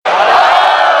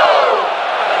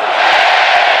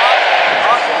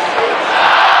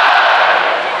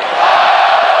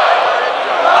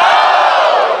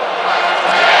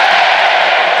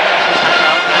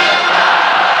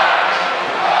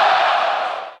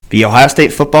The Ohio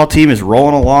State football team is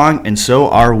rolling along, and so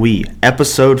are we.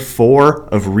 Episode 4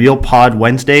 of Real Pod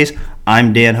Wednesdays.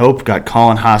 I'm Dan Hope. Got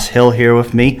Colin Hass-Hill here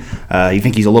with me. You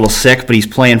think he's a little sick, but he's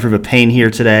playing through the pain here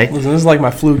today. Listen, this is like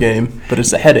my flu game, but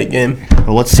it's a headache game.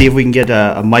 Well, let's see if we can get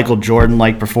a Michael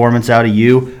Jordan-like performance out of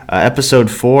you.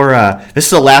 Episode 4, this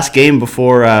is the last game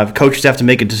before coaches have to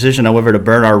make a decision on whether to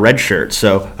burn our red shirt.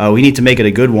 So we need to make it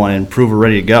a good one and prove we're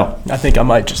ready to go. I think I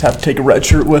might just have to take a red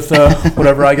shirt with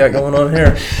whatever I got going on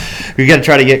here. We got to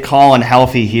try to get Colin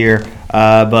healthy here,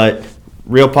 but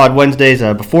Real Pod Wednesdays,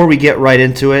 before we get right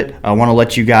into it, I want to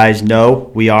let you guys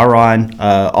know we are on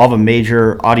all the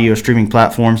major audio streaming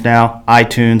platforms now: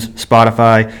 iTunes,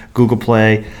 Spotify, Google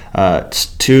Play,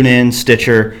 TuneIn,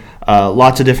 Stitcher,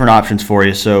 lots of different options for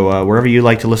you. So wherever you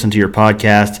like to listen to your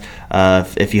podcast,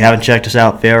 if you haven't checked us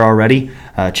out there already,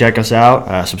 check us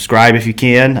out, subscribe if you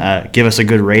can, give us a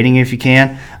good rating if you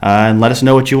can, and let us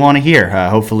know what you want to hear.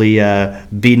 Hopefully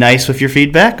be nice with your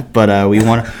feedback, but we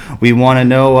want to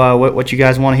know what you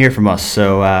guys want to hear from us.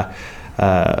 So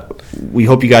we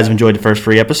hope you guys have enjoyed the first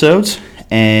 3 episodes,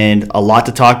 and a lot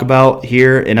to talk about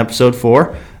here in episode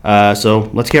 4.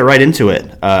 So let's get right into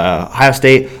it. Ohio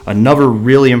State, another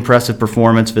really impressive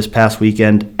performance this past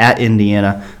weekend at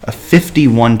Indiana, a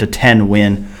 51-10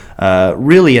 win.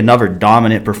 Really another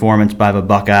dominant performance by the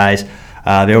Buckeyes.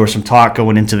 There was some talk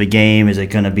going into the game. Is it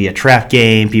going to be a trap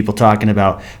game? People talking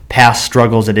about past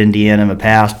struggles at Indiana in the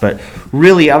past. But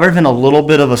really, other than a little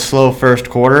bit of a slow first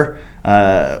quarter,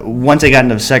 once they got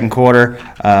into the second quarter,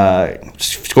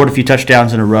 scored a few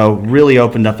touchdowns in a row, really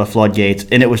opened up the floodgates,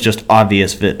 and it was just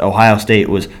obvious that Ohio State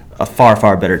was a far,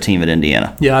 far better team at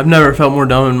Indiana. Yeah, I've never felt more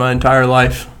dumb in my entire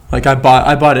life. Like I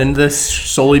bought into this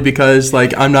solely because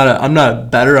like I'm not a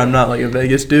bettor, I'm not like a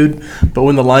Vegas dude. But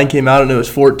when the line came out and it was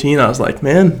 14, I was like,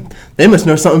 man, they must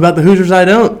know something about the Hoosiers I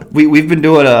don't. We've been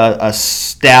doing a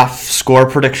staff score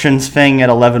predictions thing at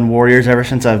 11 Warriors ever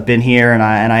since I've been here, and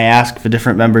I ask the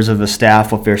different members of the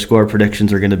staff what their score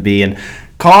predictions are going to be, and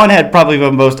Colin had probably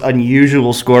the most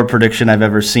unusual score prediction I've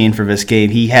ever seen for this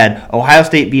game. He had Ohio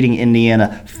State beating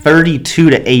Indiana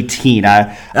 32-18.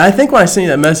 I think when I sent you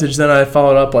that message, then I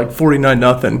followed up like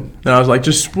 49-0. And I was like,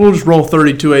 we'll just roll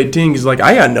 32-18 because like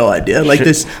I got no idea. Like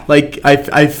this, like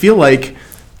I feel like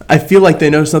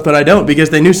they know something I don't because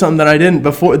they knew something that I didn't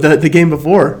before the game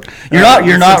before.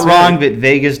 You're not wrong, but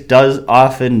Vegas does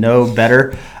often know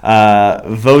better.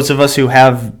 Those of us who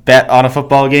have bet on a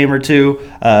football game or two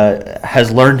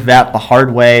has learned that the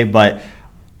hard way. But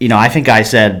I think I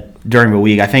said during the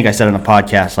week, I think I said on a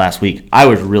podcast last week, I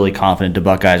was really confident the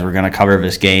Buckeyes were going to cover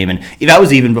this game, and that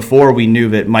was even before we knew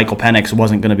that Michael Penix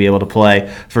wasn't going to be able to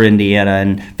play for Indiana,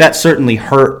 and that certainly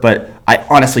hurt. But I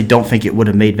honestly don't think it would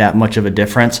have made that much of a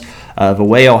difference. The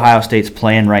way Ohio State's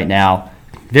playing right now,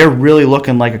 they're really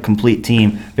looking like a complete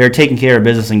team. They're taking care of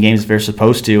business in games they're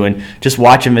supposed to, and just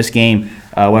watching this game,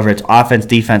 whether it's offense,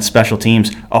 defense, special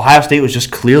teams, Ohio State was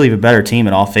just clearly the better team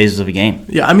in all phases of the game.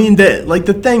 Yeah, I mean,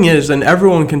 the thing is, and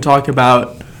everyone can talk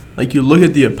about, like, you look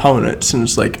at the opponents, and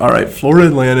it's like, all right, Florida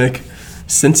Atlantic,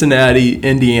 Cincinnati,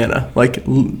 Indiana. Like,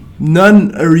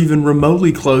 none are even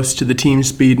remotely close to the team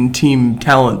speed and team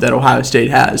talent that Ohio State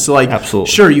has. So, like, absolutely.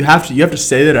 Sure, you have to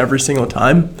say that every single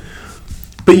time.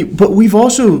 But we've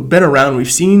also been around. We've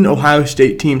seen Ohio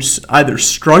State teams either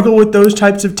struggle with those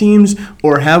types of teams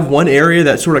or have one area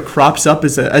that sort of crops up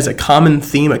as a common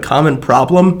theme, a common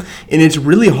problem, and it's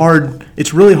really hard.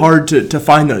 It's really hard to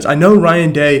find those. I know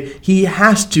Ryan Day. He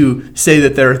has to say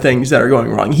that there are things that are going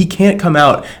wrong. He can't come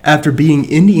out after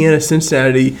beating Indiana,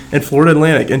 Cincinnati, and Florida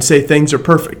Atlantic and say things are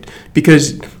perfect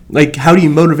because, like, how do you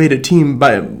motivate a team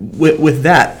with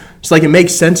that? It's like it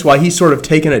makes sense why he's sort of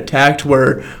taken a tact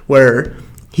where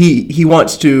he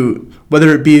wants to,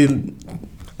 whether it be,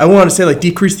 I don't want to say like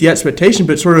decrease the expectation,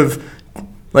 but sort of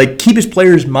like keep his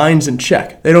players' minds in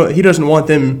check. He doesn't want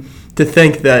them to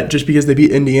think that just because they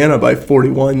beat Indiana by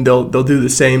 41, they'll do the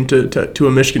same to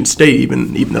a Michigan State,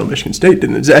 even though Michigan State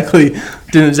didn't exactly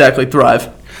thrive.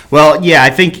 Well, yeah, I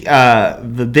think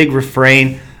the big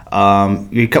refrain. Now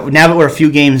that we're a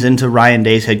few games into Ryan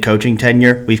Day's head coaching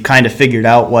tenure, we've kind of figured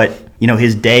out what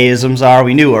his Dayisms are.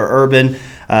 We knew Urban.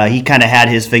 He kind of had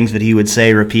his things that he would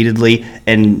say repeatedly,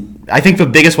 and I think the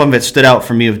biggest one that stood out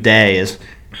for me with Day is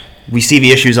we see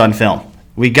the issues on film.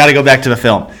 We got to go back to the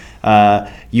film.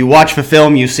 You watch the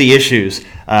film, you see issues.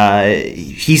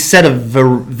 He said a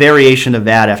variation of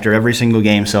that after every single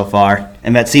game so far,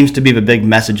 and that seems to be the big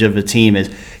message of the team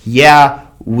is, yeah,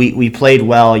 we played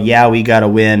well, yeah, we got to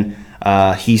win.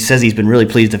 He says he's been really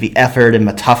pleased with the effort and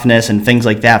the toughness and things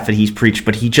like that he's preached,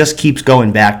 but he just keeps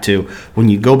going back to, when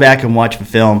you go back and watch the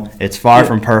film, it's far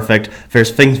from perfect.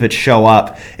 There's things that show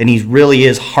up, and he really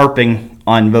is harping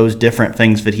on those different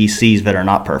things that he sees that are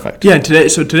not perfect. Yeah,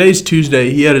 today's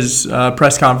Tuesday. He had his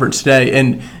press conference today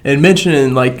and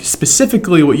mentioning like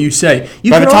specifically what you say.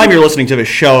 By the time you're listening to the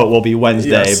show, it will be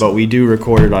Wednesday, Yes. but we do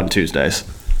record it on Tuesdays.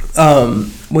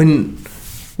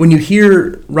 When you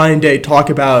hear Ryan Day talk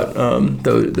about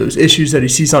those issues that he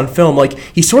sees on film, like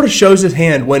he sort of shows his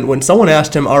hand when someone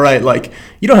asked him, all right, like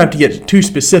you don't have to get too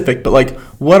specific, but like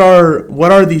what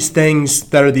are these things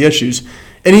that are the issues?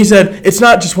 And he said it's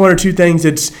not just one or two things.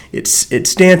 It's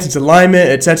stance, it's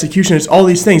alignment, it's execution, it's all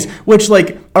these things. Which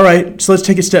like, all right, so let's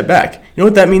take a step back. You know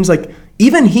what that means? Like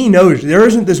even he knows there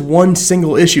isn't this one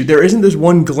single issue. There isn't this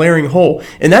one glaring hole,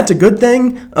 and that's a good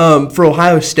thing for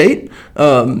Ohio State.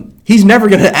 He's never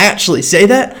going to actually say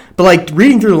that, but like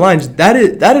reading through the lines, that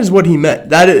is what he meant.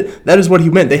 That is what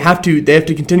he meant. They have to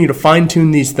continue to fine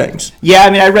tune these things. Yeah, I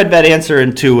mean, I read that answer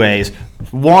in two ways.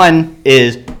 One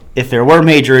is if there were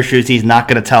major issues, he's not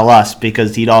going to tell us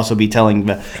because he'd also be telling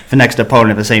the next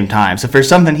opponent at the same time. So if there's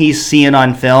something he's seeing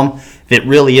on film that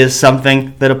really is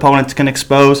something that opponents can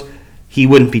expose, he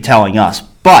wouldn't be telling us.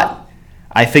 But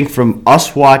I think from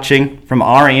us watching, from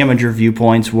our amateur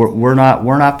viewpoints, we're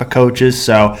not the coaches,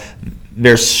 so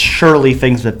there's surely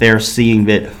things that they're seeing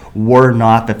that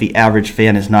that the average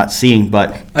fan is not seeing.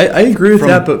 But I agree with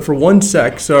that, but for one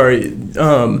sec, sorry.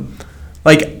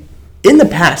 Like in the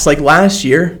past, like last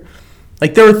year,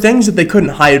 like there were things that they couldn't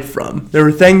hide from. There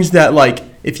were things that like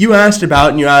if you asked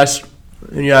about and you asked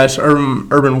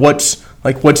Urban what's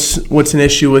an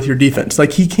issue with your defense?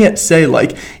 Like he can't say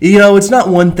like, it's not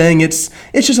one thing. It's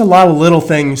just a lot of little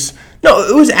things. No,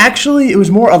 it was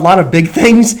more a lot of big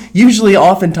things. Usually,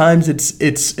 oftentimes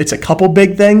it's a couple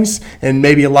big things and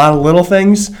maybe a lot of little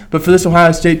things. But for this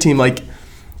Ohio State team, like,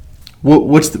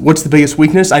 what's the biggest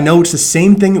weakness? I know it's the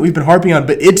same thing that we've been harping on,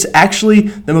 but it's actually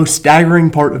the most staggering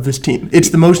part of this team. It's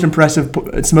the most impressive.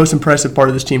 It's the most impressive part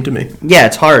of this team to me. Yeah,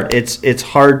 it's hard. It's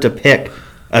hard to pick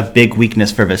a big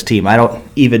weakness for this team. I don't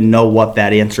even know what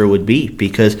that answer would be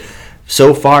because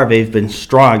so far they've been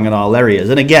strong in all areas.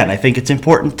 And again, I think it's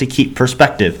important to keep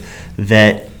perspective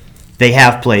that they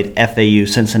have played FAU,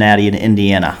 Cincinnati, and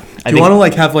Indiana. Do you want to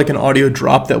like have like an audio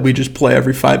drop that we just play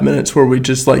every 5 minutes where we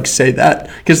just like say that?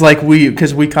 Because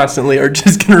we constantly are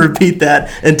just going to repeat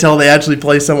that until they actually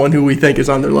play someone who we think is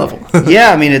on their level.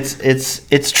 Yeah, I mean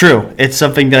it's true. It's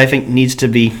something that I think needs to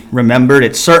be remembered.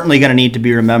 It's certainly going to need to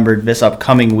be remembered this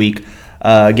upcoming week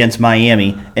against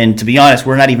Miami. And to be honest,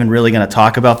 we're not even really going to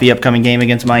talk about the upcoming game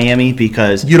against Miami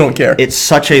because you don't care. It's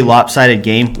such a lopsided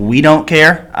game. We don't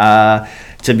care.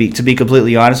 To be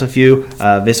completely honest with you,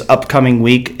 this upcoming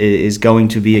week is going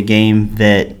to be a game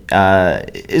that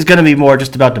is going to be more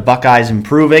just about the Buckeyes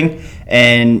improving.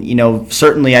 And,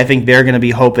 certainly I think they're going to be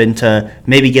hoping to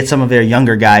maybe get some of their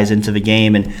younger guys into the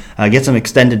game and get some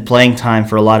extended playing time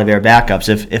for a lot of their backups.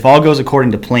 If all goes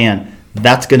according to plan,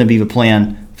 that's going to be the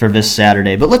plan for this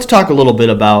Saturday. But let's talk a little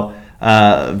bit about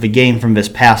the game from this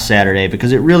past Saturday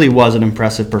because it really was an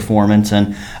impressive performance.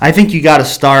 And I think you got to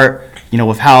start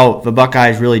with how the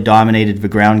Buckeyes really dominated the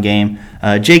ground game.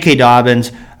 J.K.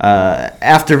 Dobbins,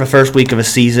 after the first week of a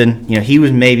season, he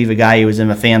was maybe the guy who was in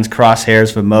the fans'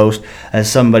 crosshairs the most as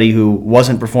somebody who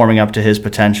wasn't performing up to his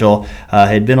potential,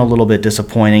 had been a little bit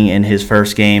disappointing in his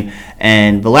first game.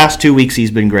 And the last 2 weeks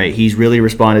he's been great. He's really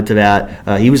responded to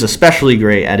that. He was especially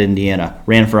great at Indiana.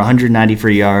 Ran for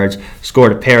 193 yards,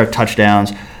 scored a pair of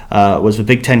touchdowns, was the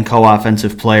Big Ten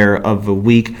co-offensive player of the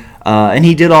week. And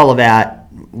he did all of that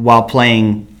while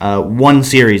playing one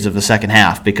series of the second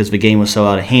half because the game was so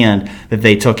out of hand that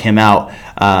they took him out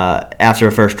after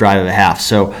the first drive of the half.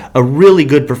 So a really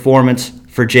good performance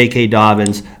for J.K.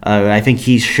 Dobbins. I think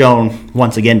he's shown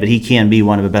once again that he can be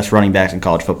one of the best running backs in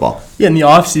college football. Yeah, in the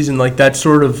offseason, like that's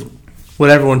sort of what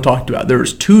everyone talked about. There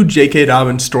was two J.K.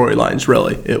 Dobbins storylines,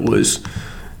 really. It was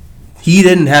he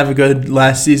didn't have a good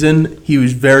last season. He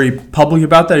was very public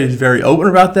about that. He was very open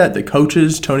about that. The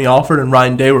coaches, Tony Alford and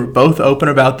Ryan Day, were both open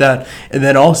about that. And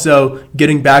then also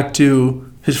getting back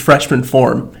to his freshman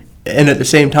form and at the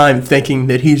same time thinking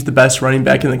that he's the best running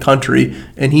back in the country.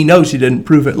 And he knows he didn't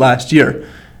prove it last year.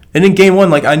 And in game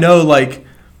one, I know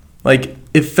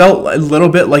it felt a little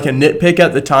bit like a nitpick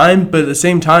at the time, but at the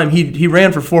same time, he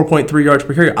ran for 4.3 yards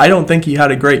per carry. I don't think he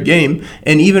had a great game,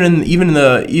 and even in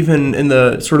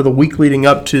the sort of the week leading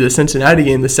up to the Cincinnati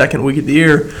game, the second week of the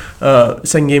year,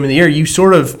 second game of the year, you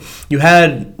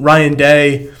had Ryan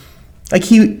Day,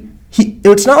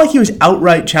 it's not like he was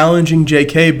outright challenging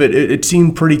J.K., but it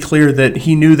seemed pretty clear that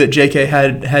he knew that J.K.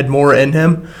 had more in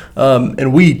him,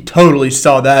 and we totally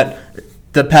saw that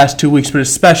the past 2 weeks, but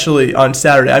especially on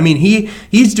Saturday. I mean,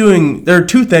 he's doing. There are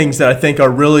two things that I think are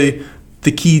really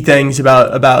the key things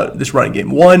about this running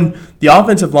game. One, the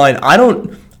offensive line.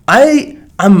 I'm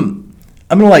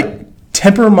gonna like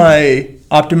temper my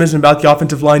optimism about the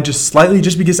offensive line just slightly,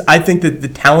 just because I think that the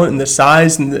talent and the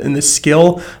size and the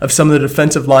skill of some of the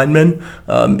defensive linemen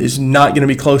is not going to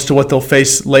be close to what they'll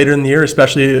face later in the year,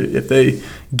 especially if they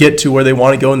get to where they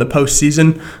want to go in the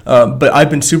postseason. But I've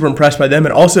been super impressed by them,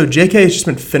 and also J.K. has just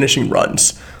been finishing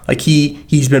runs. Like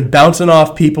he's been bouncing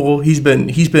off people. He's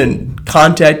been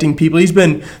contacting people.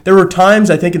 There were times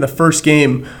I think in the first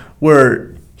game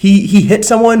where he hit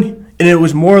someone and it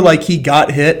was more like he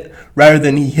got hit rather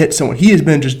than he hit someone. He has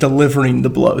been just delivering the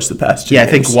blows the past 2 games. I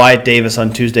think Wyatt Davis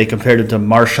on Tuesday compared him to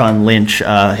Marshawn Lynch,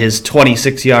 his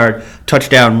 26-yard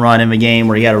touchdown run in the game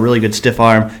where he had a really good stiff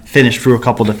arm, finished through a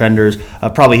couple defenders,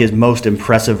 probably his most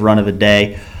impressive run of the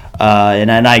day. And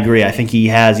I agree. I think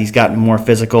he's gotten more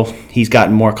physical. He's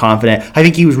gotten more confident. I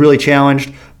think he was really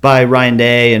challenged by Ryan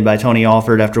Day and by Tony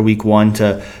Alford after week 1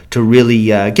 to really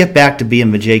get back to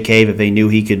being the J.K. that they knew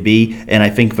he could be. And I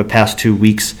think the past 2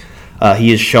 weeks,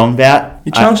 he has shown that. He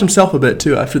challenged himself a bit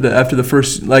too after the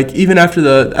first, like even after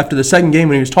the second game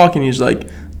when he was talking, he was like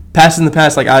passing the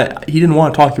pass. Like he didn't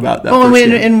want to talk about that. Well,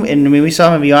 and we saw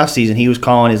him in the offseason. He was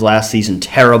calling his last season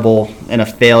terrible and a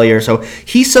failure. So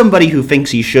he's somebody who thinks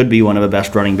he should be one of the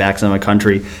best running backs in the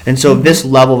country. And so this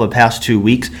level of the past 2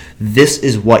 weeks, this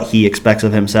is what he expects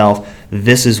of himself.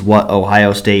 This is what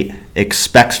Ohio State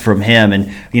expects from him.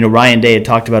 And, Ryan Day had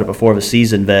talked about it before the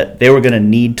season that they were going to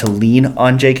need to lean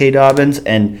on J.K. Dobbins,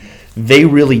 and they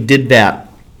really did that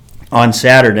on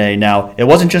Saturday. Now, it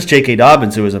wasn't just J.K.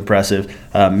 Dobbins who was impressive.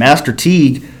 Master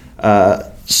Teague,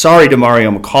 sorry to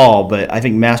Mario McCall, but I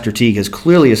think Master Teague has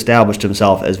clearly established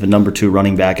himself as the number 2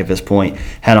 running back at this point.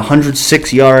 Had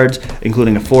 106 yards,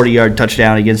 including a 40-yard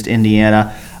touchdown against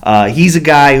Indiana. He's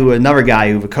another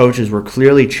guy who the coaches were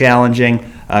clearly challenging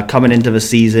coming into the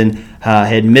season.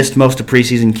 Had missed most of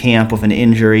preseason camp with an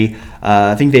injury.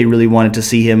 I think they really wanted to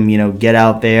see him, get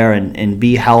out there and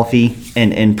be healthy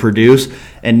and produce.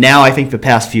 And now I think the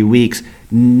past few weeks,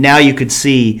 now you could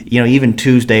see, even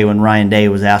Tuesday when Ryan Day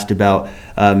was asked about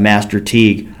Master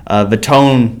Teague, the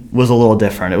tone was a little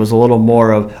different. It was a little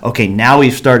more of, okay, now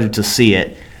we've started to see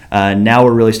it. Now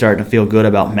we're really starting to feel good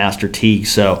about Master Teague.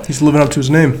 So he's living up to his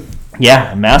name.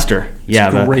 Yeah, Master.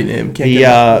 It's a great name.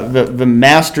 The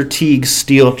Master Teague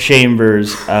Steel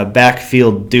Chambers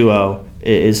backfield duo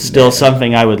is still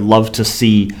something I would love to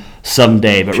see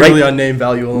someday. But purely on name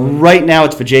value alone. Right now,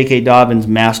 it's for J.K. Dobbins,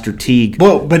 Master Teague.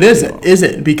 Well, but is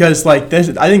it? Because I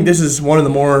think this is one of the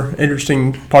more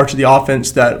interesting parts of the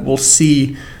offense that we'll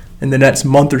see in the next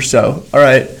month or so. All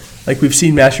right. Like we've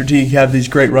seen Master Teague have these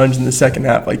great runs in the second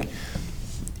half. Like,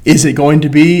 is it going to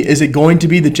be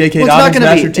the J.K. Dobbins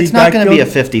Master Teague? It's not going to be a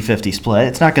 50-50 split.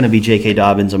 It's not going to be J.K.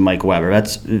 Dobbins and Mike Weber.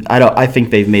 I think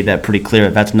they've made that pretty clear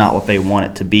that that's not what they want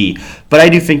it to be. But I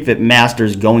do think that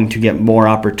Master's going to get more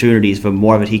opportunities the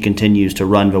more that he continues to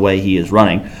run the way he is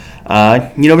running.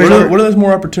 What do those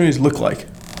more opportunities look like?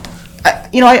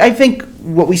 I think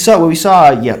what we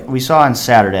saw on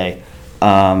Saturday.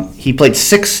 He played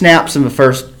 6 snaps in the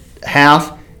first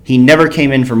half. He never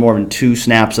came in for more than 2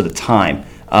 snaps at a time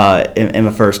in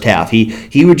the first half.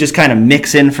 He would just kind of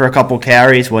mix in for a couple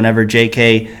carries whenever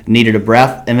JK needed a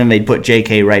breath, and then they'd put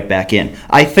JK right back in.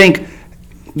 I think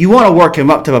you want to work him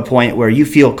up to the point where you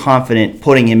feel confident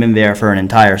putting him in there for an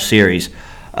entire series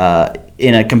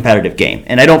in a competitive game.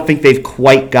 And I don't think they've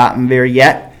quite gotten there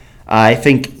yet. I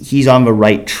think he's on the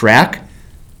right track.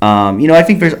 I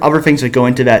think there's other things that go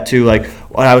into that too. Like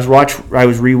when I was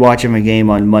rewatching the game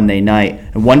on Monday night,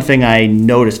 and one thing I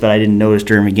noticed that I didn't notice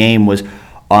during the game was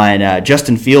on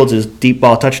Justin Fields' deep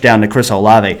ball touchdown to Chris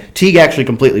Olave. Teague actually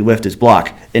completely whiffed his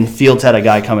block, and Fields had a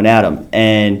guy coming at him,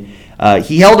 and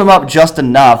he held him up just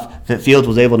enough that Fields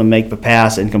was able to make the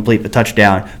pass and complete the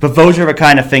touchdown. But those are the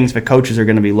kind of things that coaches are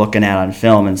going to be looking at on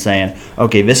film and saying,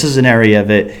 okay, this is an area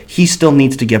that he still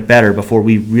needs to get better before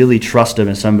we really trust him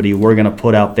as somebody we're going to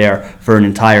put out there for an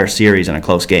entire series in a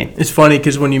close game. It's funny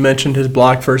because when you mentioned his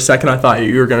block for a second, I thought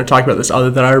you were going to talk about this other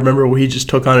than I remember where he just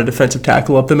took on a defensive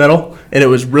tackle up the middle, and it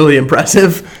was really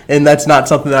impressive, and that's not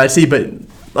something that I see. But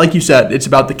like you said, it's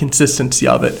about the consistency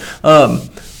of it.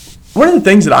 One of the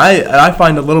things that I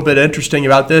find a little bit interesting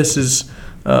about this is,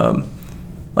 we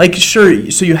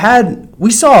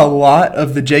saw a lot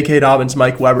of the J.K. Dobbins,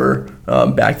 Mike Weber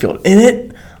backfield.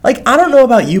 And I don't know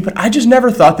about you, but I just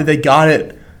never thought that they got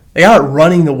it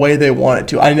running the way they wanted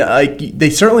to. They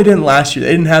certainly didn't last year.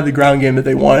 They didn't have the ground game that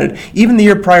they wanted. Even the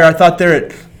year prior, I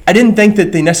didn't think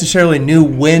that they necessarily knew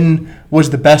when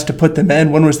was the best to put them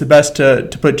in, when was the best to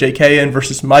put J.K. in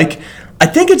versus Mike. I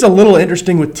think it's a little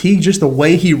interesting with Teague, just the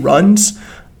way he runs.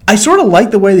 I sort of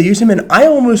like the way they use him, and I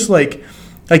almost like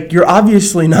you're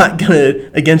obviously not gonna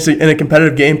in a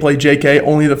competitive game play JK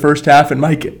only the first half and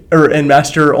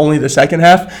Master only the second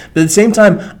half. But at the same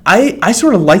time, I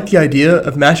sort of like the idea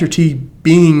of Master T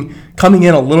coming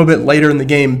in a little bit later in the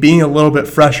game, being a little bit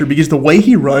fresher, because the way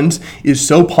he runs is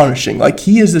so punishing. Like,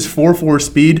 he is this 4.4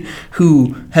 speed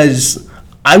who has.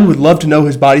 I would love to know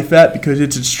his body fat because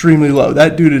it's extremely low.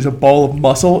 That dude is a ball of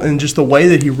muscle, and just the way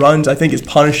that he runs, I think, is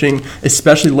punishing,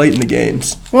 especially late in the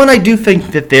games. Well, and I do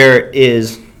think that there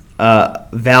is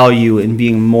value in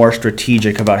being more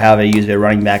strategic about how they use their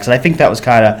running backs. And I think that was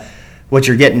kind of what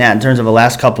you're getting at in terms of the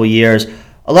last couple of years.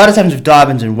 A lot of times with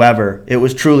Dobbins and Weber, it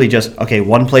was truly just, okay,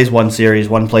 one plays one series,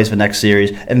 one plays the next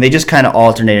series, and they just kind of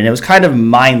alternated. And it was kind of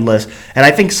mindless. And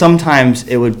I think sometimes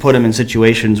it would put him in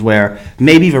situations where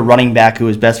maybe the running back who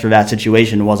was best for that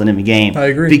situation wasn't in the game. I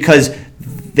agree. Because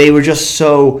they were just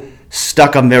so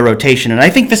stuck on their rotation. And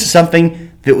I think this is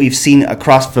something that we've seen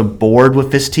across the board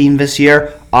with this team this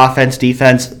year, offense,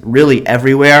 defense, really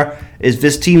everywhere, is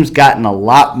this team's gotten a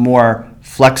lot more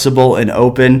flexible and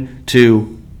open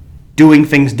to doing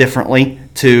things differently,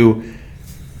 to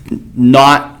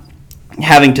not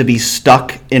having to be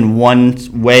stuck in one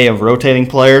way of rotating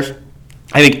players.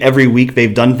 I think every week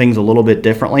they've done things a little bit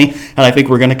differently, and I think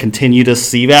we're going to continue to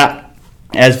see that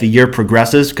as the year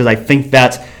progresses, because I think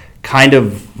that's kind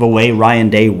of the way Ryan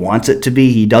Day wants it to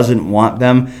be. He doesn't want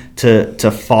them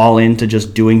to fall into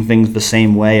just doing things the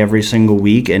same way every single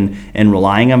week and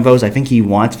relying on those. I think he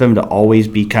wants them to always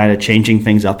be kind of changing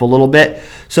things up a little bit.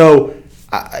 So,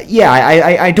 I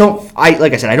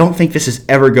don't think this is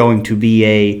ever going to be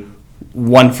a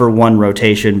one-for-one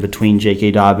rotation between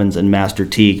J.K. Dobbins and Master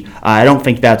Teague. I don't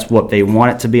think that's what they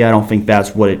want it to be. I don't think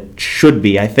that's what it should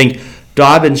be. I think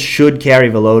Dobbins should carry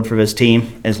the load for this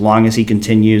team as long as he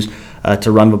continues to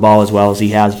run the ball as well as he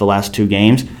has the last two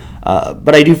games.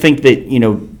 But I do think that,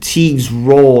 Teague's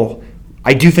role,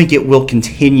 I do think it will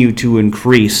continue to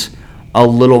increase a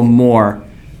little more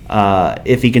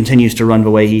if he continues to run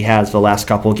the way he has the last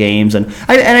couple games. And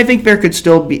I think there could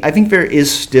still be, I think there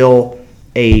is still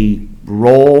a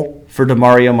role for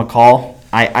DeMario McCall.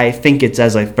 I think it's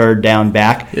as a third down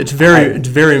back. It's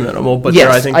very minimal, but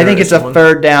yes, I think it's a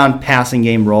third down passing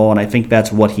game role, and I think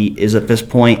that's what he is at this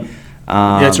point.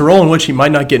 It's a role in which he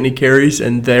might not get any carries,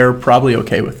 and they're probably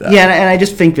okay with that. Yeah, and I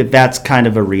just think that that's kind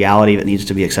of a reality that needs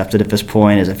to be accepted at this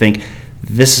point. Is I think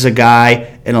this is a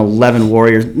guy in 11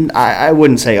 Warriors. I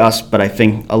wouldn't say us, but I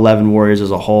think 11 Warriors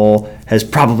as a whole has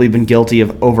probably been guilty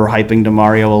of overhyping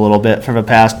DeMario a little bit for the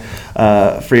past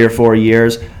 3 or 4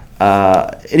 years.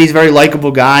 And he's a very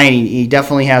likable guy, and he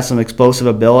definitely has some explosive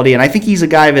ability. And I think he's a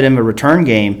guy that in the return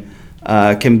game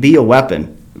can be a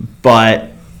weapon. But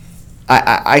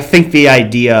I think the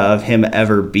idea of him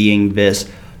ever being this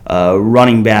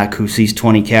running back who sees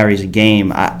 20 carries a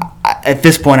game, at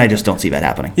this point, I just don't see that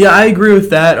happening. Yeah, I agree with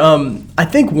that. I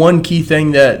think one key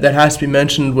thing that has to be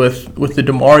mentioned with the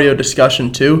DeMario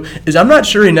discussion, too, is I'm not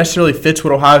sure he necessarily fits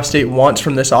what Ohio State wants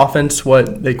from this offense,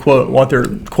 what they want their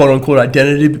quote-unquote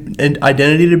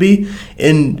identity to be.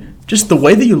 And just the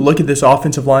way that you look at this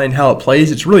offensive line and how it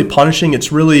plays, it's really punishing.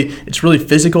 It's really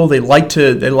physical. They like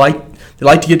to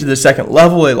get to the second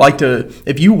level. They like to,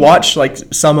 if you watch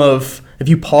if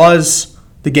you pause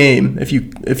the game, if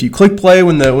you click play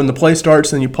when the play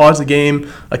starts, and you pause the game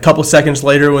a couple seconds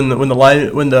later when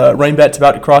the running back's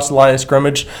about to cross the line of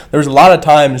scrimmage, there's a lot of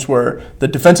times where the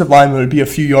defensive lineman would be a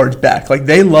few yards back. Like,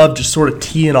 they love just sort of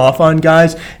teeing off on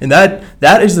guys, and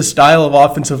that is the style of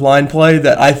offensive line play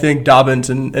that I think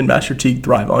Dobbins and Master Teague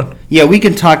thrive on. Yeah, we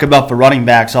can talk about the running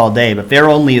backs all day, but they're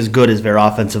only as good as their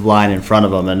offensive line in front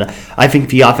of them, and I think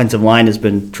the offensive line has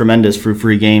been tremendous through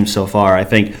 3 games so far. I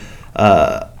think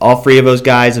all 3 of those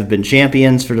guys have been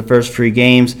champions for the first 3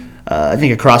 games. I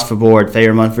think across the board,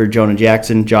 Thayer Munford, Jonah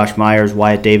Jackson, Josh Myers,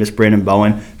 Wyatt Davis, Brandon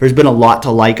Bowen. There's been a lot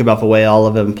to like about the way all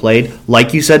of them played.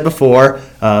 Like you said before,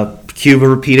 Cuba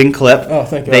repeating clip. Oh,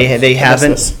 thank God.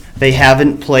 They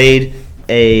haven't played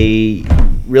a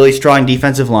really strong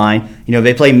defensive line.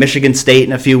 They play Michigan State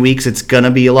in a few weeks. It's going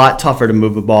to be a lot tougher to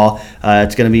move the ball.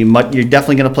 It's going to be you're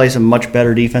definitely going to play some much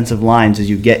better defensive lines as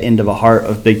you get into the heart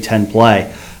of Big Ten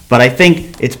play. But I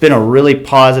think it's been a really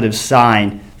positive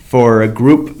sign for a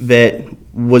group that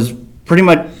was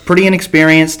pretty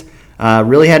inexperienced,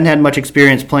 really hadn't had much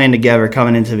experience playing together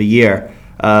coming into the year.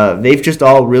 They've just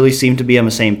all really seemed to be on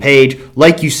the same page.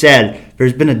 Like you said,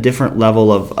 there's been a different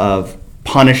level of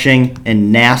punishing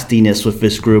and nastiness with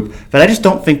this group that I just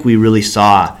don't think we really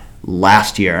saw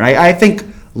last year. And I think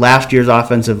last year's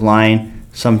offensive line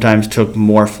sometimes took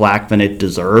more flack than it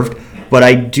deserved. But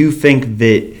I do think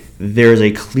that there's a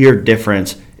clear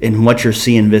difference in what you're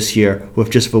seeing this year with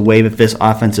just the way that this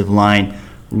offensive line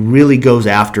really goes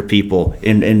after people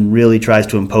and really tries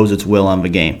to impose its will on the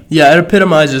game. Yeah, it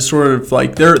epitomizes sort of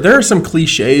like there are some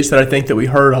cliches that I think that we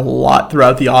heard a lot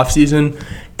throughout the offseason,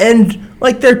 and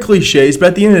like they're cliches, but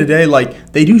at the end of the day,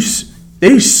 like they do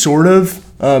sort of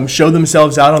show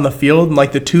themselves out on the field. And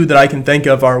like the two that I can think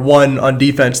of are, one, on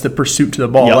defense, the pursuit to the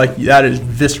ball. Yep. Like that is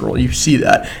visceral. You see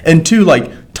that. And two,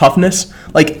 like toughness.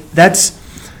 Like that's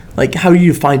like, how do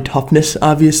you define toughness?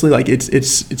 Obviously, like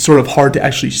it's sort of hard to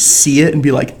actually see it and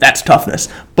be like, that's toughness.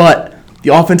 But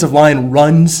the offensive line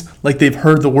runs like they've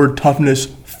heard the word toughness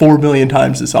 4 million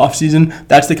times this offseason.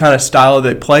 That's the kind of style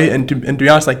they play, and to be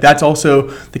honest, like that's also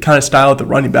the kind of style that the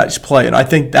running backs play. And I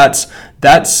think that's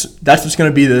what's going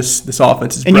to be this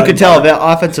offense's. And you can tell that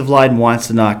offensive line wants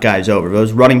to knock guys over.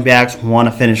 Those running backs want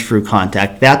to finish through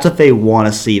contact. That's what they want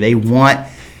to see. They want.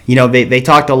 They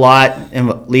talked a lot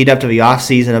in lead up to the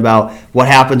offseason about what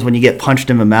happens when you get punched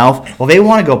in the mouth. Well, they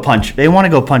want to go punch. They want to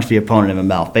go punch the opponent in the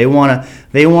mouth. They want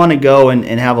to go and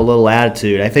have a little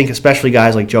attitude. I think especially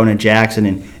guys like Jonah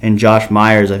Jackson and Josh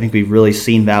Myers, I think we've really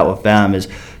seen that with them, is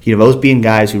those being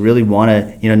guys who really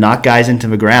want to knock guys into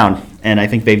the ground. And I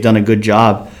think they've done a good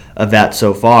job of that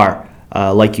so far.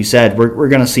 Like you said, we're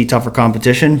going to see tougher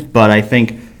competition, but I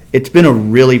think it's been a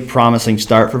really promising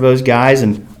start for those guys.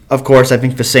 And of course, I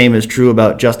think the same is true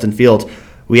about Justin Fields.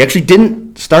 We actually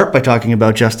didn't start by talking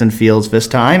about Justin Fields this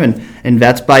time, and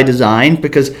that's by design,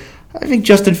 because I think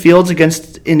Justin Fields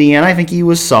against Indiana, I think he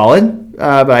was solid,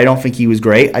 but I don't think he was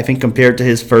great. I think compared to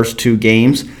his first two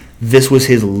games, this was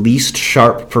his least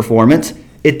sharp performance.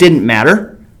 It didn't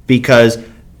matter because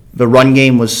the run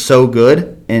game was so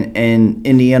good and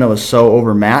Indiana was so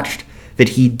overmatched that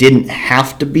he didn't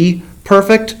have to be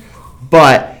perfect,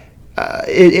 but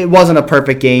it wasn't a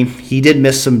perfect game. He did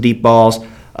miss some deep balls.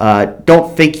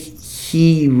 Don't think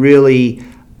he really...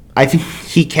 I think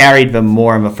he carried them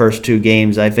more in the first two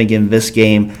games. I think in this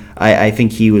game, I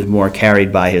think he was more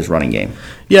carried by his running game.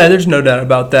 Yeah, there's no doubt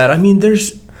about that. I mean,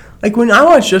 like when I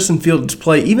watch Justin Fields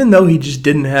play, even though he just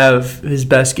didn't have his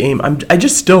best game, I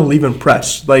just still leave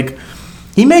impressed. Like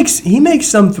he makes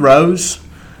some throws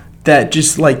that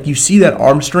just, like, you see that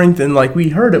arm strength, and like we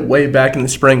heard it way back in the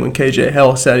spring when KJ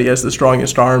Hill said he has the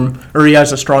strongest arm, or he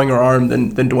has a stronger arm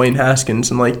than Dwayne Haskins,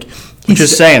 and like he's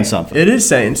just saying something. It is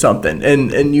saying something,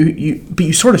 and but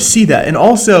you sort of see that, and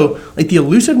also like the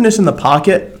elusiveness in the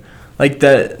pocket, like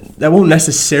that won't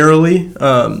necessarily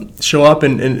show up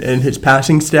in his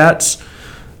passing stats,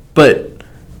 but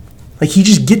like he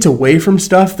just gets away from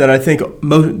stuff that I think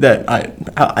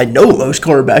I know most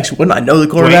quarterbacks wouldn't. I know the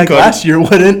quarterback last year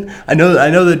wouldn't. I know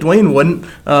that Dwayne wouldn't.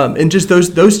 And just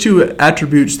those two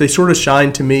attributes, they sort of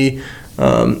shine to me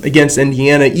against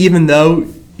Indiana. Even though,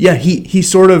 yeah, he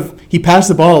passed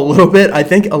the ball a little bit. I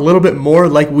think a little bit more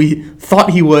like we thought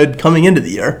he would coming into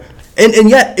the year. And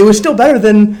yet it was still better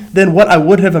than what I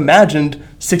would have imagined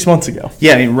 6 months ago.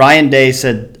 Yeah, I mean, Ryan Day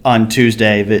said on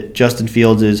Tuesday that Justin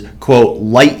Fields is, quote,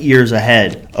 light years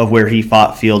ahead of where he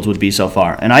thought Fields would be so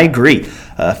far. And I agree.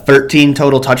 13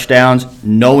 total touchdowns,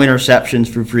 no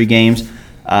interceptions through 3 games.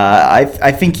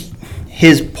 I think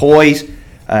his poise,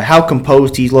 how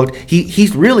composed he's looked,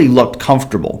 he's really looked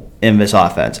comfortable in this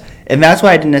offense. And that's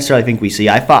why I didn't necessarily think we see.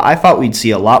 I thought we'd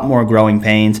see a lot more growing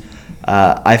pains.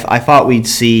 I thought we'd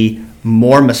see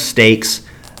more mistakes.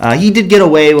 He did get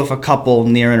away with a couple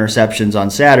near interceptions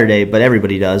on Saturday, but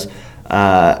everybody does.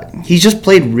 He's just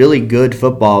played really good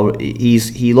football.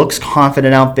 He looks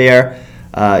confident out there.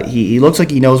 He looks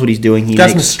like he knows what he's doing. He got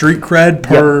some street cred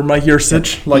per Mike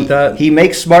Yursich, like that. He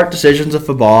makes smart decisions with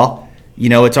the ball.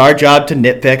 It's our job to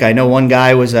nitpick. I know one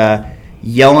guy was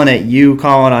yelling at you,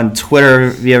 Colin, on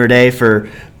Twitter the other day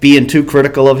for being too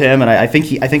critical of him, and I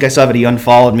think I saw that he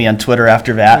unfollowed me on Twitter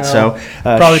after that. So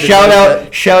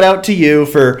shout out to you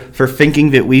for thinking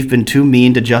that we've been too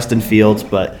mean to Justin Fields,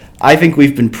 but I think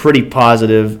we've been pretty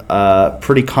positive,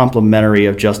 pretty complimentary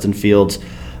of Justin Fields,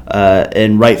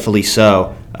 and rightfully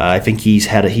so. I think he's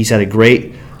had a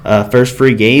great first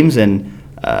 3 games, and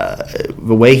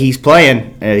the way he's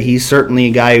playing, he's certainly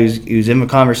a guy who's in the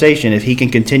conversation. If he can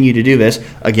continue to do this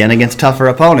again against tougher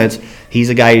opponents, he's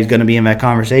a guy who's going to be in that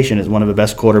conversation as one of the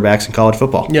best quarterbacks in college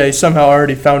football. Yeah, he somehow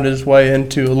already found his way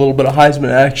into a little bit of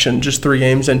Heisman action just 3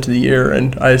 games into the year,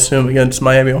 and I assume against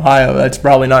Miami, Ohio, that's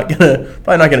probably not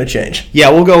gonna change. Yeah,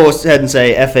 we'll go ahead and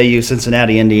say FAU,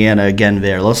 Cincinnati, Indiana again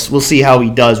there. We'll see how he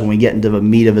does when we get into the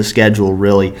meat of his schedule.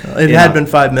 Really, it had been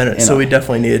 5 minutes, so we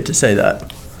definitely needed to say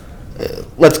that.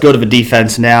 Let's go to the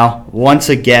defense now. Once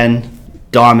again,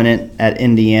 dominant at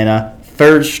Indiana.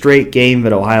 3rd straight game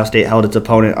that Ohio State held its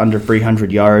opponent under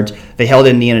 300 yards. They held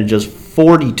Indiana just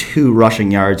 42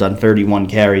 rushing yards on 31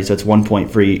 carries. That's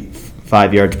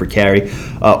 1.35 yards per carry.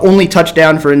 Only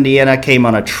touchdown for Indiana came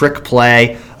on a trick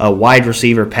play, a wide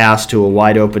receiver pass to a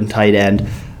wide open tight end.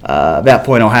 At that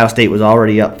point, Ohio State was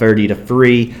already up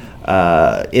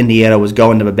 30-3. Indiana was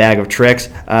going to a bag of tricks.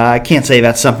 I can't say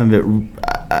that's something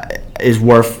that is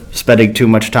worth spending too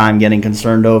much time getting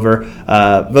concerned over.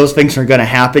 Those things are going to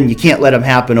happen. You can't let them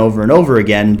happen over and over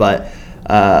again, but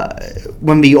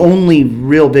when the only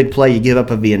real big play you give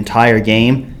up of the entire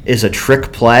game is a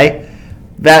trick play,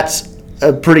 that's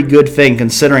a pretty good thing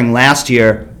considering last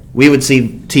year we would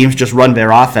see teams just run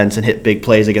their offense and hit big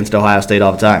plays against Ohio State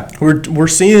all the time. We're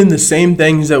seeing the same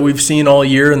things that we've seen all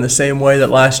year in the same way that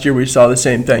last year we saw the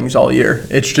same things all year.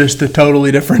 It's just a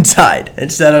totally different side.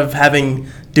 Instead of having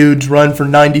dudes run for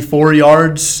 94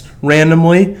 yards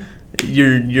randomly,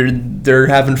 they're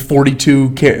having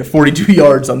 42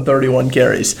 yards on 31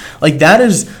 carries. Like that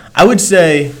is, I would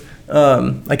say,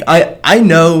 I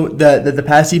know that the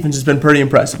pass defense has been pretty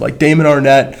impressive. Like Damon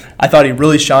Arnett, I thought he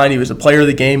really shined. He was a player of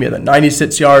the game. He had a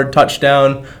 96-yard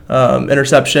touchdown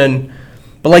interception.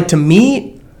 But to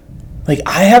me,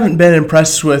 I haven't been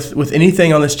impressed with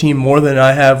anything on this team more than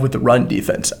I have with the run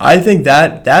defense. I think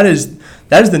that is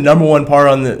the number one part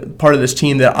of this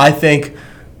team that I think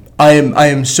I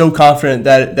am so confident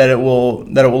that it will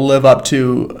live up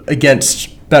to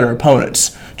against better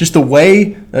opponents. Just the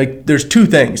way, there's two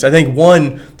things. I think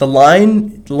one, the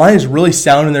line is really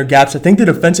sound in their gaps. I think the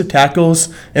defensive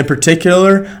tackles in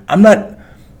particular, I know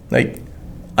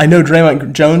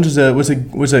Draymond Jones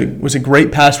was a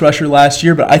great pass rusher last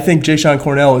year, but I think Ja'Shawn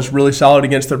Cornell is really solid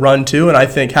against the run too, and I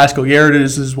think Haskell Garrett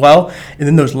is as well. And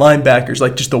then those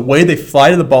linebackers, just the way they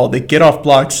fly to the ball, they get off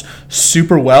blocks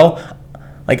super well.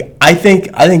 I think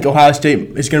Ohio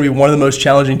State is going to be one of the most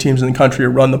challenging teams in the country to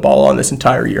run the ball on this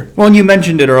entire year. Well, and you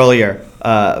mentioned it earlier.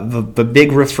 The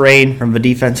big refrain from the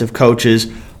defensive coaches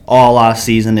all last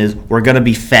season is we're going to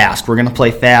be fast. We're going to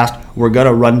play fast. We're going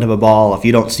to run to the ball. If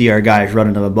you don't see our guys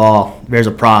running to the ball, there's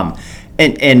a problem.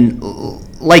 And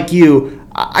like you,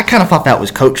 I kind of thought that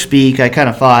was coach speak. I kind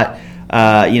of thought,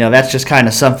 that's just kind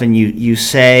of something you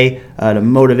say to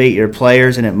motivate your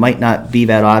players, and it might not be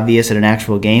that obvious in an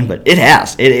actual game, but it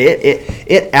has.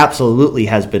 It absolutely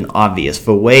has been obvious.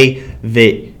 The way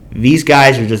that these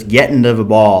guys are just getting to the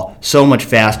ball so much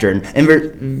faster, and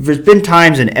there's been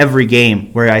times in every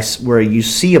game where you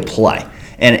see a play,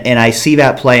 and I see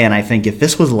that play, and I think if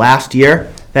this was last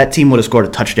year, that team would have scored a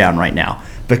touchdown right now.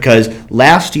 Because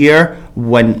last year,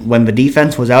 when the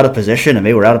defense was out of position, and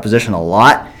they were out of position a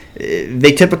lot,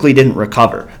 they typically didn't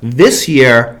recover. This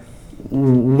year,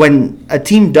 when a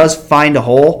team does find a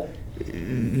hole,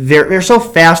 they're so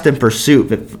fast in pursuit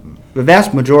that the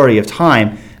vast majority of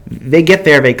time, they get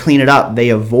there, they clean it up, they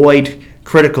avoid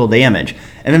critical damage.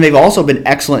 And then they've also been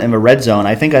excellent in the red zone.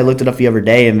 I think I looked it up the other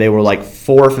day, and they were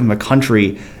fourth in the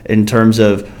country in terms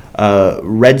of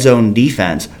red zone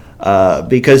defense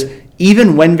because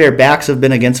even when their backs have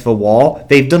been against the wall,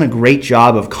 they've done a great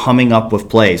job of coming up with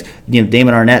plays.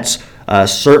 Damon Arnett's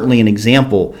certainly an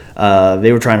example.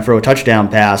 They were trying to throw a touchdown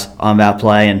pass on that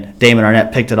play, and Damon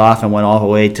Arnett picked it off and went all the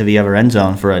way to the other end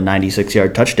zone for a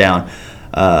 96-yard touchdown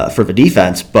for the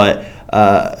defense. But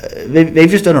they've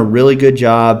just done a really good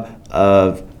job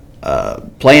of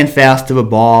playing fast to the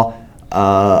ball.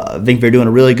 I think they're doing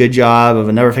a really good job of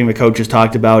another thing the coaches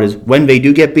talked about is when they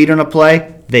do get beat on a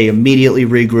play, they immediately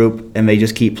regroup and they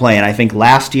just keep playing. I think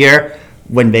last year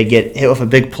when they get hit with a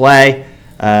big play,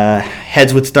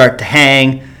 heads would start to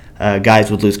hang,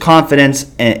 guys would lose confidence,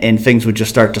 and things would just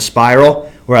start to spiral.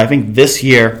 Where I think this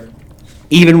year,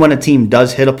 even when a team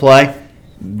does hit a play,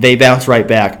 they bounce right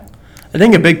back. I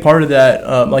think a big part of that,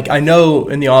 I know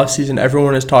in the offseason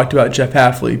everyone has talked about Jeff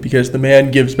Hafley because the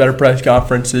man gives better press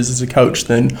conferences as a coach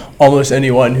than almost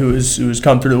anyone who's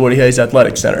come through the Woody Hayes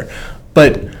Athletic Center.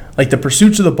 But the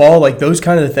pursuits of the ball, those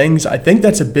kind of things, I think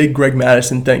that's a big Greg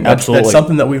Madison thing. Absolutely. That's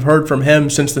something that we've heard from him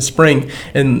since the spring,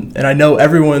 and I know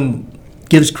everyone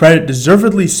gives credit,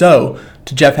 deservedly so,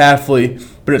 to Jeff Hafley.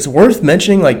 But it's worth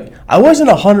mentioning, I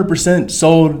wasn't 100%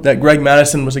 sold that Greg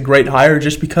Madison was a great hire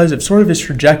just because of sort of his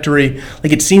trajectory.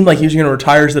 It seemed like he was going to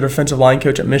retire as the defensive line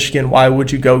coach at Michigan. Why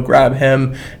would you go grab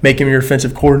him, make him your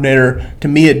offensive coordinator? To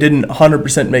me, it didn't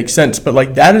 100% make sense.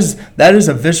 But that is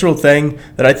a visceral thing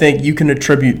that I think you can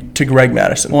attribute to Greg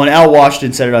Madison. Well, and Al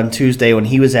Washington said it on Tuesday when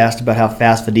he was asked about how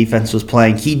fast the defense was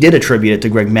playing. He did attribute it to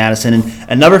Greg Madison. And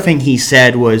another thing he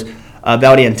said was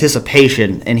about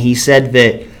anticipation, and he said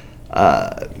that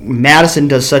Madison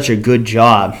does such a good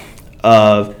job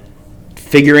of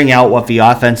figuring out what the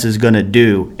offense is going to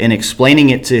do and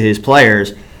explaining it to his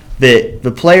players that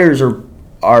the players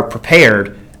are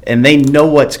prepared and they know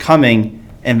what's coming,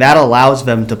 and that allows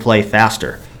them to play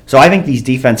faster. So I think these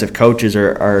defensive coaches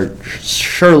are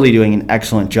surely doing an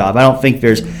excellent job. I don't think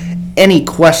there's any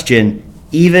question,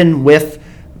 even with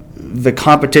the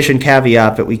competition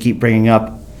caveat that we keep bringing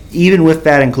up, even with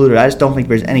that included, I just don't think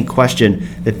there's any question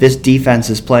that this defense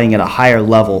is playing at a higher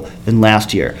level than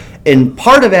last year. And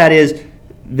part of that is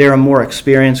they're a more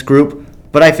experienced group,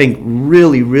 but I think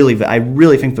really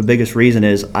think the biggest reason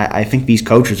is I think these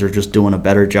coaches are just doing a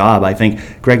better job. I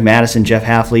think Greg Madison, Jeff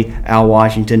Hafley, Al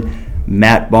Washington,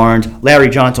 Matt Barnes, Larry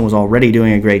Johnson was already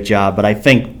doing a great job, but I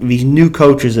think these new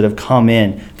coaches that have come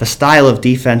in, the style of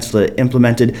defense that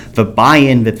implemented, the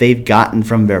buy-in that they've gotten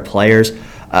from their players,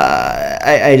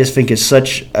 I just think it's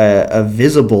such a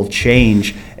visible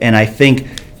change. And I think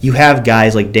you have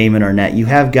guys like Damon Arnett, you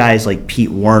have guys like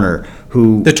Pete Werner,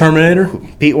 who the Terminator,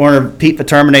 Pete the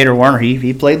Terminator Werner.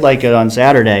 He played like it on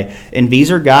Saturday, and these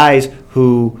are guys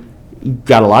who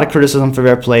got a lot of criticism for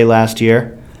their play last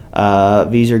year.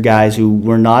 These are guys who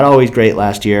were not always great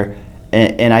last year,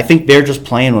 and I think they're just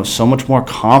playing with so much more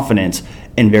confidence,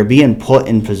 and they're being put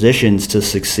in positions to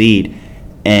succeed.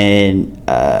 And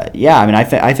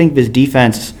I think this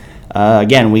defense,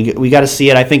 again, we got to see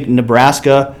it. I think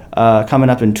Nebraska coming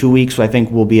up in 2 weeks, I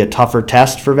think will be a tougher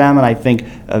test for them, and I think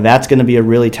that's going to be a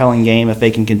really telling game if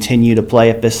they can continue to play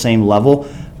at this same level.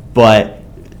 But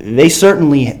they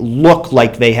certainly look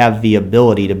like they have the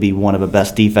ability to be one of the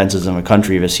best defenses in the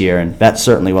country this year, and that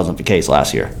certainly wasn't the case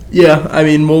last year. Yeah, I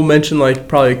mean, we'll mention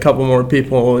probably a couple more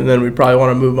people, and then we probably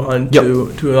want to move on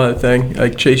to another thing.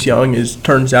 Like Chase Young,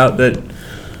 turns out that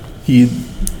he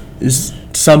is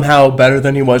somehow better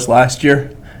than he was last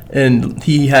year, and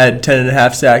he had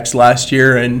 10.5 sacks last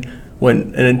year and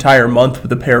went an entire month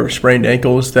with a pair of sprained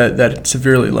ankles that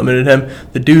severely limited him.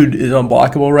 The dude is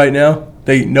unblockable right now.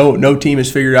 No team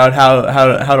has figured out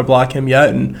how to block him yet,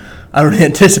 and I don't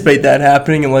anticipate that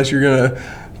happening unless you're going to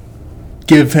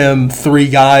give him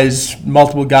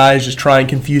multiple guys, just try and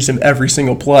confuse him every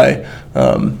single play,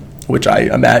 which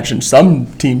I imagine some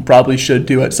team probably should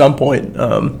do at some point.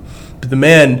 But the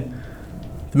man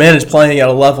is playing at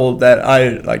a level that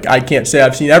I can't say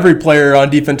I've seen every player on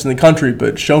defense in the country,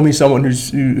 but show me someone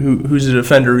who's a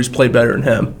defender who's played better than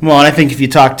him. Well, and I think if you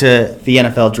talk to the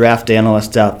NFL draft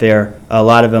analysts out there, a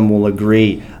lot of them will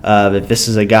agree that this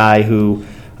is a guy who,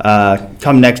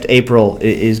 come next April,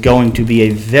 is going to be a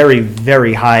very,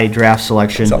 very high draft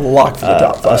selection. It's a lock for the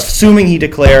top 5. Assuming he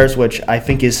declares, which I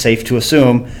think is safe to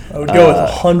assume. I would go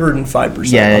with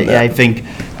 105%. Yeah, I think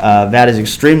that is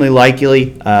extremely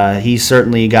likely. He's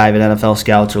certainly a guy that NFL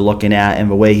scouts are looking at, and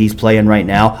the way he's playing right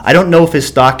now, I don't know if his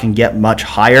stock can get much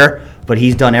higher, but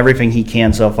he's done everything he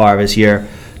can so far this year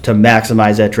to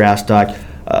maximize that draft stock.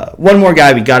 One more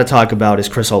guy we got to talk about is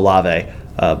Chris Olave.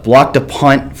 Blocked a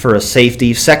punt for a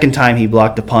safety. Second time he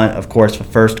blocked a punt, of course, the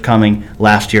first coming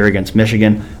last year against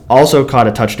Michigan. Also caught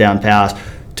a touchdown pass.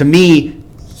 To me,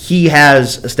 he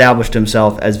has established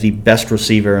himself as the best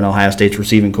receiver in Ohio State's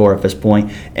receiving corps at this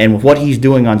point. And with what he's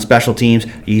doing on special teams,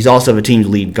 he's also the team's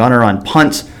lead gunner on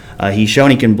punts. He's shown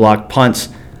he can block punts.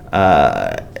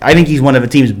 I think he's one of the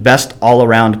team's best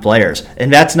all-around players.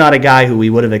 And that's not a guy who we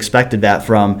would have expected that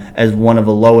from as one of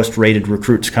the lowest-rated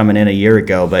recruits coming in a year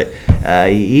ago. But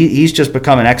he's just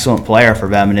become an excellent player for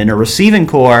them. And in a receiving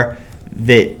corps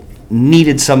that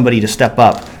needed somebody to step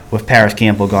up with Paris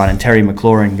Campbell gone and Terry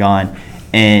McLaurin gone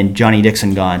and Johnny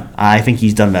Dixon gone, I think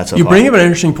he's done that so far. You bring up an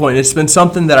interesting point. It's been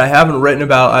something that I haven't written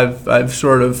about.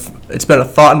 It's been a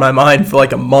thought in my mind for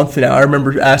like a month now. I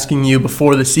remember asking you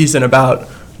before the season about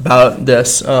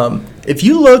this. If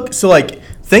you look,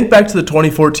 think back to the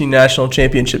 2014 national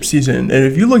championship season, and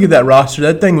if you look at that roster,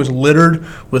 that thing was littered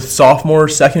with sophomore,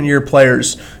 second-year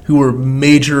players who were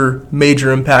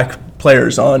major impact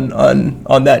players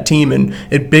on that team, and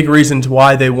big reasons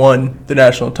why they won the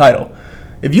national title.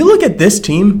 If you look at this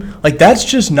team, that's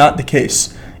just not the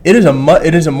case. It is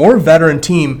a more veteran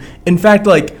team. In fact,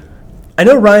 I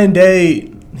know Ryan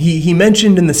Day, he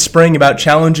mentioned in the spring about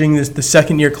challenging the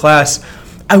second-year class.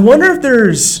 I wonder if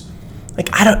there's,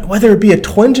 whether it be a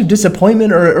twinge of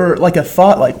disappointment or a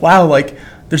thought, wow,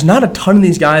 there's not a ton of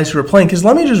these guys who are playing. Because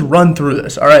let me just run through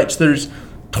this. All right, so there's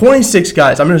 26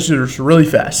 guys. I'm going to do this really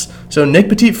fast. So Nick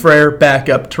Petit-Frere,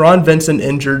 backup. Teron Vincent,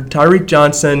 injured. Tyreek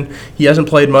Johnson, he hasn't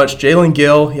played much. Jalen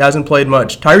Gill, he hasn't played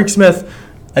much. Tyreek Smith,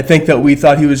 I think that we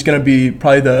thought he was going to be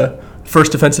probably the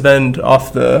first defensive end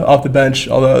off the bench,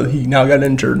 although he now got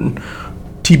injured and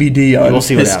TBD on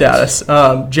his status.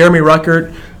 Jeremy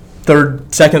Ruckert,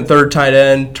 second, third tight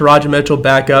end. Taraja Mitchell,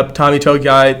 backup. Tommy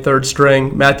Togiai, third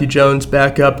string. Matthew Jones,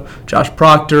 backup. Josh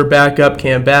Proctor, backup.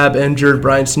 Cam Babb, injured.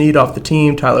 Brian Snead off the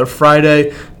team. Tyler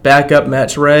Friday, backup.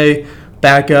 Matt Ray,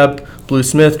 backup. Blue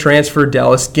Smith transferred.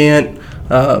 Dallas Gant,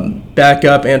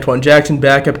 backup. Antoine Jackson,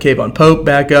 backup. Kayvon Pope,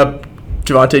 backup.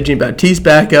 Javonte Jean-Baptiste,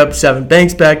 backup. Seven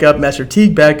Banks, backup. Messer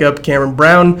Teague, backup. Cameron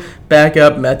Brown,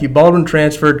 backup. Matthew Baldwin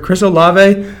transferred. Chris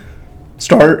Olave,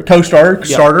 starter.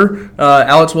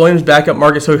 Alex Williams, backup.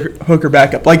 Marcus Hooker,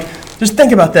 backup. Like, just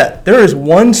think about that. There is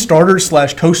one starter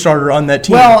 / co-starter on that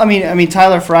team. Well, I mean,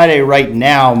 Tyler Friday right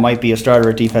now might be a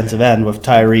starter at defensive end with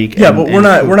Tyreek. Yeah, but we're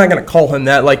not going to call him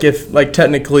that. Like, if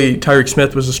technically Tyreek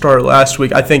Smith was a starter last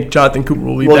week, I think Jonathan Cooper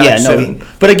will be back soon.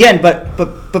 But again,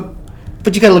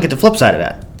 but you got to look at the flip side of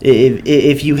that.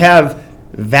 If you have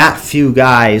that few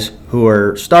guys who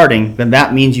are starting, then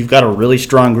that means you've got a really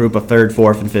strong group of third,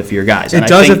 fourth, and fifth year guys. It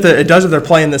does if they're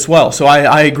playing this well. So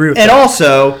I agree with that. And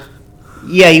also,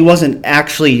 yeah, he wasn't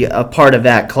actually a part of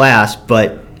that class,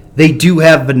 but they do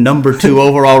have the number 2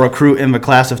 overall recruit in the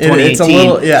class of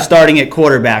 2018 starting at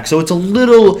quarterback. So it's a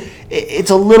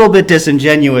little bit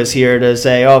disingenuous here to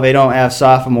say, oh, they don't have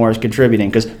sophomores contributing.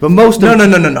 But most no.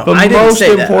 The I didn't most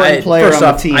say important that. player on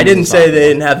the team. I didn't say they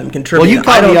didn't have them contributing. Well, you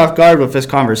caught me off guard with this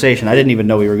conversation. I didn't even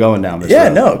know we were going down this road. Yeah,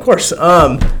 no, of course.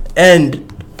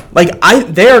 And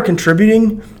they are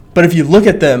contributing. But if you look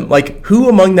at them, like, who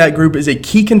among that group is a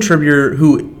key contributor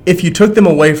who, if you took them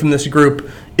away from this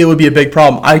group, it would be a big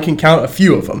problem? I can count a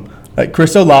few of them. Like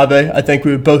Chris Olave, I think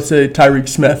we would both say Tyreek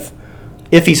Smith.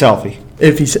 If he's healthy.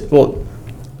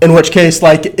 In which case,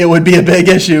 like, it would be a big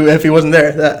issue if he wasn't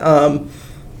there.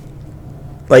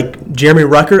 Like Jeremy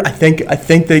Rucker, I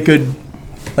think they could.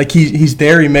 Like, he's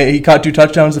there. He caught 2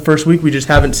 touchdowns the first week. We just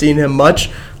haven't seen him much.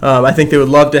 I think they would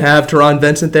love to have Teron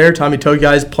Vincent there. Tommy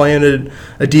Togai's playing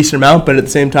a decent amount, but at the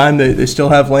same time, they still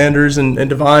have Landers and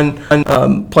Devon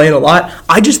playing a lot.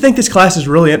 I just think this class is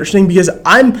really interesting because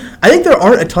I think there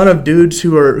aren't a ton of dudes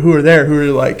who are there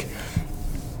who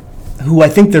I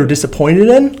think they're disappointed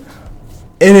in.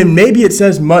 And then maybe it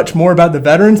says much more about the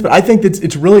veterans, but I think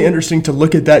it's really interesting to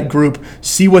look at that group,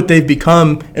 see what they've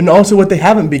become, and also what they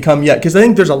haven't become yet. Because I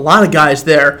think there's a lot of guys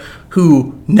there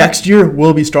who next year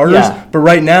will be starters, but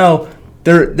right now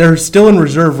they're still in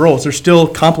reserve roles. They're still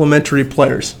complementary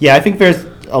players. Yeah, I think there's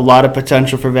a lot of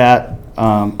potential for that.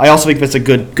 I also think that's a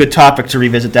good topic to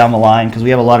revisit down the line because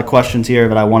we have a lot of questions here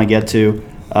that I want to get to.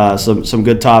 Some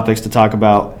good topics to talk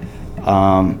about.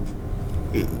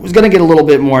 Was going to get a little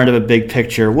bit more into the big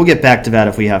picture. We'll get back to that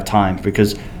if we have time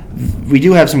because we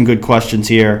do have some good questions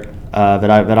here that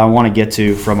I want to get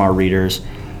to from our readers.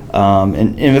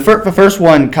 And the first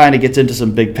one kind of gets into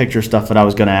some big picture stuff that I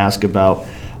was going to ask about.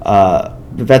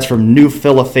 That's from New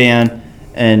Philifan.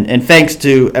 And thanks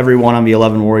to everyone on the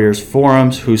 11 Warriors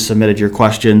forums who submitted your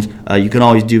questions. You can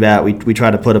always do that. We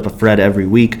try to put up a thread every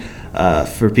week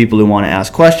for people who want to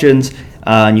ask questions.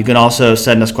 And you can also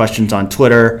send us questions on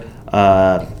Twitter.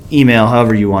 Email,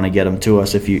 however you want to get them to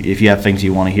us if you have things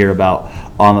you want to hear about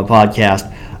on the podcast.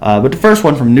 But the first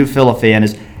one from New Philifan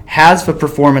is, has the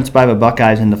performance by the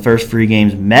Buckeyes in the first 3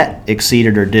 games met,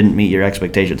 exceeded, or didn't meet your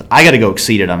expectations? I got to go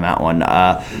exceeded on that one.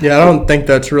 I don't think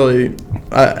that's really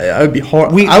I would be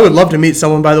hard. I would love to meet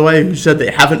someone, by the way, who said they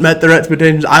haven't met their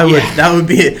expectations. I would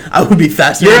be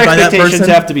fascinated by that person. Your expectations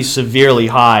have to be severely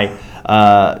high.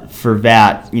 For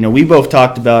that, we both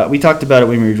talked about it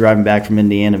when we were driving back from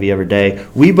Indiana the other day.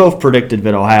 We both predicted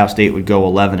that Ohio State would go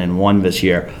 11-1 this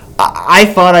year. I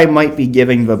thought I might be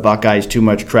giving the Buckeyes too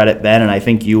much credit then, and I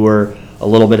think you were a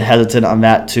little bit hesitant on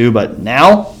that too. But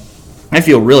now, I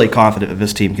feel really confident that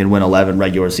this team can win 11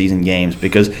 regular season games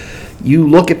because you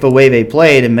look at the way they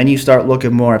played, and then you start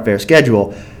looking more at their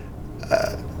schedule.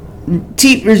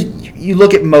 You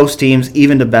look at most teams,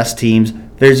 even the best teams.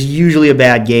 There's usually a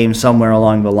bad game somewhere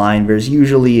along the line. There's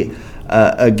usually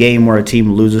a game where a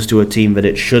team loses to a team that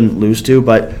it shouldn't lose to.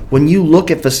 But when you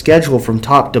look at the schedule from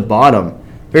top to bottom,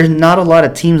 there's not a lot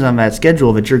of teams on that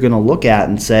schedule that you're going to look at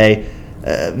and say,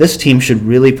 this team should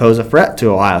really pose a threat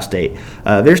to Ohio State.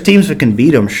 There's teams that can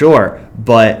beat them, sure.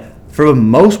 But for the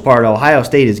most part, Ohio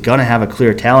State is going to have a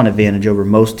clear talent advantage over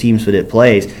most teams that it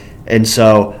plays. And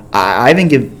so I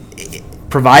think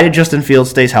provided Justin Fields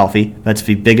stays healthy, that's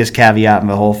the biggest caveat in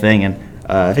the whole thing. And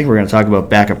I think we're going to talk about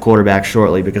backup quarterback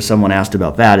shortly because someone asked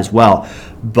about that as well.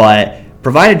 But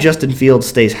provided Justin Fields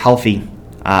stays healthy,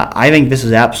 I think this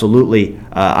is absolutely,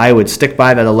 I would stick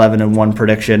by that 11-1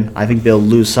 prediction. I think they'll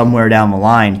lose somewhere down the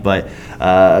line. But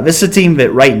this is a team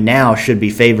that right now should be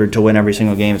favored to win every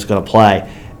single game it's going to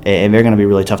play. And they're going to be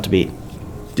really tough to beat.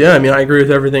 Yeah, I mean, I agree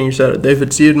with everything you said. They've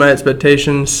exceeded my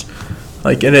expectations.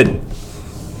 They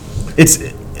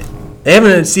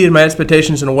haven't exceeded my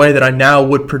expectations in a way that I now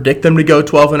would predict them to go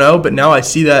 12-0, but now I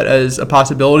see that as a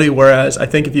possibility, whereas I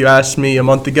think if you asked me a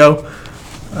month ago,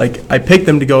 Like, I picked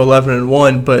them to go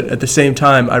 11-1, but at the same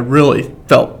time, I really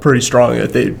felt pretty strongly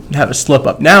that they'd have a slip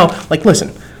up. Now, like,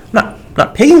 listen, I'm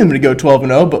not picking them to go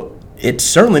 12-0, but it's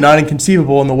certainly not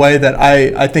inconceivable in the way that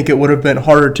I think it would have been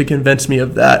harder to convince me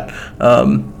of that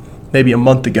maybe a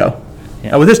month ago.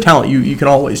 Yeah. With his talent, you can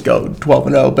always go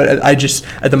 12-0, but I just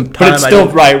at the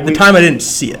time I didn't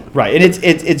see it. Right, and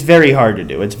it's very hard to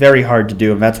do. It's very hard to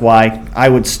do, and that's why I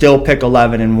would still pick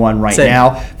 11-1 right Same.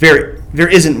 now. There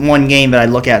isn't one game that I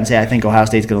look at and say I think Ohio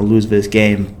State's going to lose this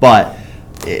game, but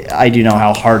I do know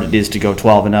how hard it is to go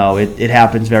 12-0. It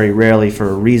happens very rarely for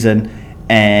a reason,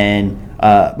 and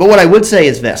but what I would say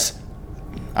is this: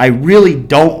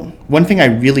 one thing I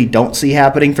really don't see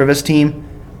happening for this team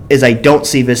is I don't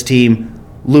see this team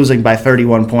losing by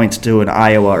 31 points to an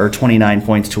Iowa or 29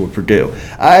 points to a Purdue.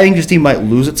 I think this team might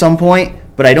lose at some point,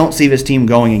 but I don't see this team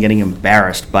going and getting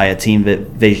embarrassed by a team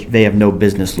that they have no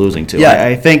business losing to. Yeah.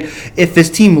 I think if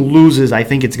this team loses, I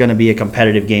think it's going to be a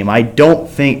competitive game. I don't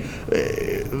think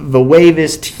the way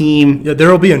this team... Yeah,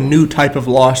 there will be a new type of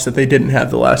loss that they didn't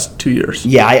have the last 2 years.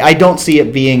 Yeah, I don't see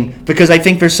it being... Because I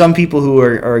think there's some people who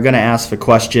are going to ask the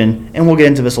question, and we'll get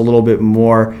into this a little bit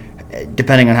more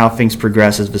depending on how things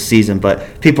progress as the season,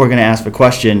 but people are going to ask the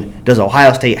question, does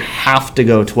Ohio State have to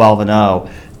go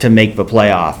 12-0 to make the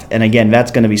playoff? And again,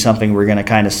 that's going to be something we're going to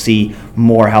kind of see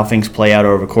more how things play out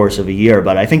over the course of a year.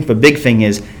 But I think the big thing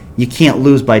is you can't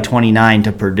lose by 29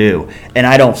 to Purdue, and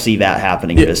I don't see that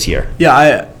happening this year.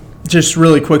 Yeah, just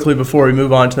really quickly before we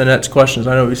move on to the next questions,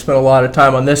 I know we spent a lot of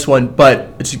time on this one, but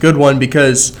it's a good one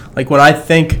because like when I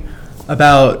think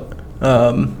about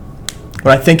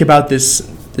this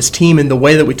team and the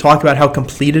way that we talk about how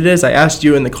complete it is, I asked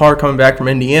you in the car coming back from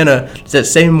Indiana, does that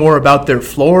say more about their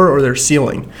floor or their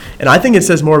ceiling? And I think it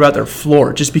says more about their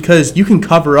floor, just because you can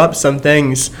cover up some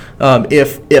things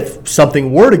if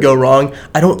something were to go wrong.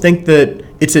 I don't think that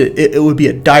it would be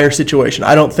a dire situation.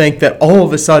 I don't think that all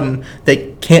of a sudden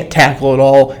they can't tackle at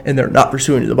all and they're not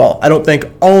pursuing the ball. I don't think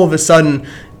all of a sudden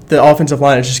the offensive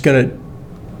line is just going to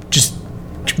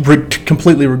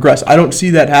completely regress. I don't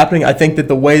see that happening. I think that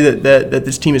the way that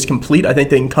this team is complete, I think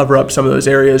they can cover up some of those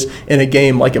areas in a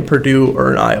game like a Purdue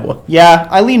or an Iowa. Yeah,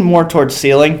 I lean more towards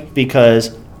ceiling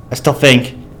because I still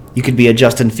think you could be a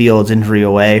Justin Fields injury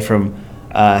away from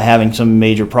having some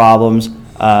major problems.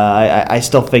 I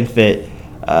still think that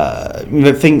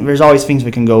there's always things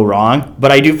that can go wrong,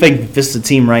 but I do think this is a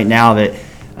team right now that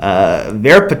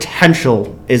their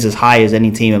potential is as high as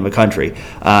any team in the country.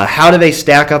 How do they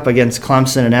stack up against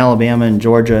Clemson and Alabama and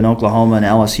Georgia and Oklahoma and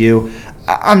LSU?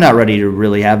 I'm not ready to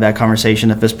really have that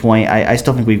conversation at this point. I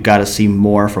still think we've got to see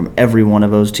more from every one of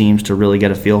those teams to really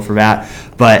get a feel for that.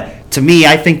 But to me,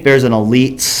 I think there's an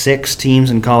elite 6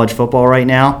 teams in college football right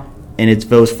now, and it's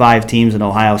those 5 teams in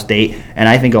Ohio State. And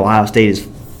I think Ohio State is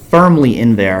firmly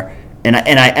in there. And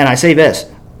I say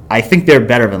this. I think they're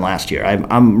better than last year.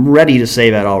 I'm ready to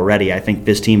say that already. I think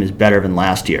this team is better than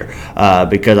last year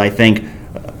because I think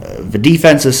the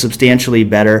defense is substantially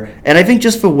better. And I think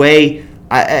just the way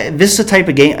this is a type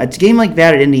of game, a game like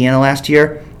that at Indiana last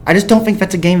year, I just don't think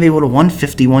that's a game they would have won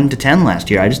 51-10 last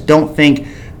year. I just don't think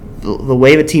the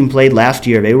way the team played last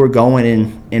year, they were going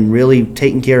in and really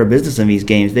taking care of business in these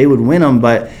games. They would win them,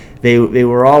 but they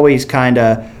were always kind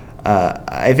of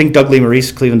I think Doug Lee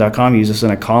Maurice, Cleveland.com, used this in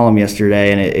a column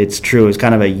yesterday, and it's true. It's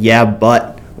kind of a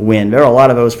yeah-but win. There are a lot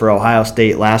of those for Ohio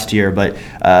State last year, but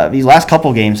these last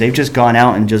couple games, they've just gone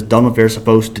out and just done what they're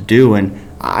supposed to do, and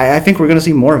I think we're going to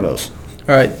see more of those.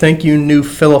 All right, thank you, New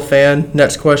Phila fan.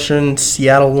 Next question,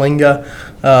 Seattle Linga.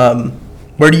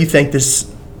 Where do you think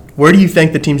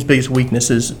the team's biggest weakness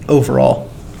is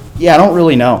overall? Yeah, I don't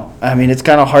really know. I mean, it's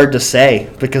kind of hard to say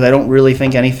because I don't really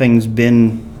think anything's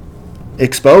been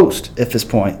exposed at this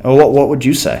point. Or what would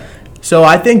you say? So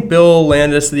I think Bill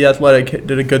Landis, The Athletic,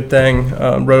 did a good thing,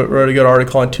 wrote a good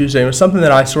article on Tuesday. It was something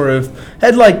that I sort of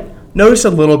had noticed a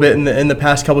little bit in the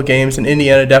past couple games, and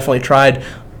Indiana definitely tried.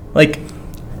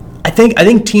 I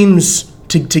think teams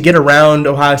to get around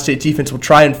Ohio State's defense will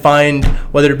try and find,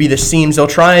 whether it be the seams, they'll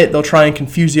try and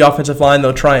confuse the offensive line,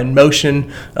 they'll try and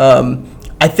motion.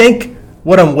 I think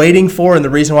what I'm waiting for, and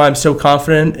the reason why I'm so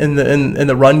confident in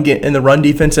the run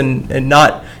defense and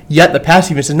not yet the pass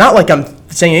defense, is not like I'm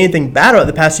saying anything bad about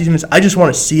the pass defense. I just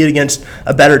want to see it against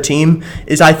a better team.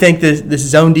 Is I think this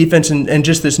zone defense and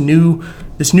just this new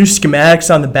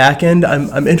schematics on the back end.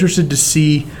 I'm interested to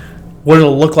see what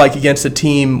it'll look like against a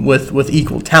team with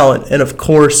equal talent. And of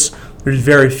course, there's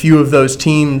very few of those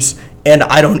teams, and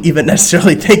I don't even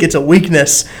necessarily think it's a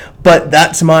weakness. But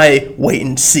that's my wait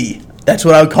and see. That's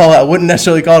what I would call it. I wouldn't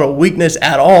necessarily call it a weakness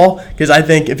at all, because I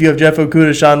think if you have Jeff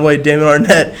Okudah, Sean Wade, Damon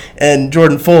Arnett, and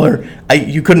Jordan Fuller,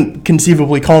 you couldn't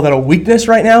conceivably call that a weakness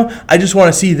right now. I just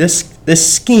want to see this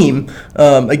scheme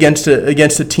against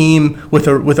a team with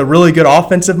a really good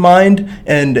offensive mind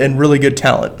and really good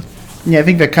talent. Yeah, I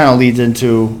think that kind of leads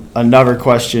into another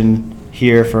question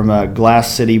here from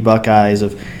Glass City Buckeyes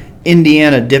of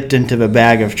Indiana dipped into the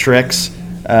bag of tricks.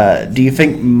 Do you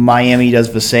think Miami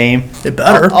does the same? It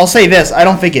better. I'll say this. I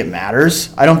don't think it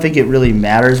matters. I don't think it really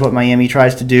matters what Miami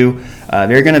tries to do.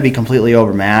 They're going to be completely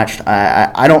overmatched.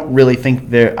 I don't really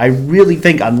think I really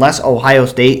think unless Ohio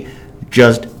State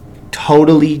just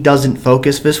totally doesn't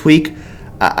focus this week,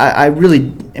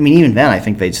 even then I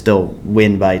think they'd still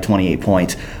win by 28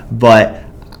 points. But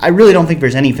I really don't think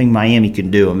there's anything Miami can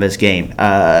do in this game.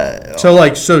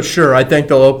 So sure, I think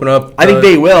they'll open up. I think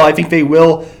they will. I think they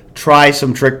will try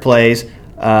some trick plays.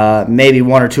 Maybe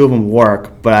one or two of them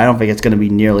work, but I don't think it's going to be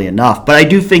nearly enough. But I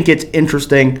do think it's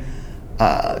interesting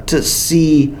to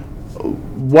see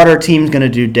what our team's going to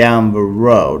do down the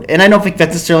road. And I don't think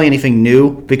that's necessarily anything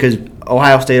new, because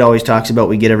Ohio State always talks about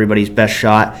we get everybody's best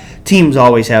shot. Teams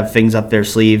always have things up their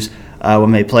sleeves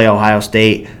when they play Ohio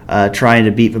State, trying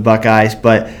to beat the Buckeyes.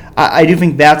 But I do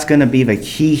think that's going to be the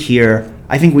key here.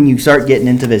 I think when you start getting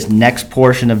into this next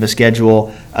portion of the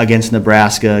schedule against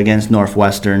Nebraska, against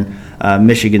Northwestern,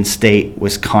 Michigan State,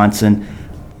 Wisconsin,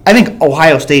 I think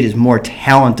Ohio State is more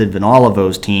talented than all of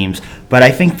those teams, but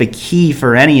I think the key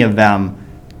for any of them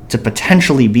to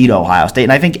potentially beat Ohio State,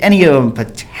 and I think any of them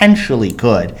potentially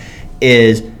could,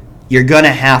 is you're going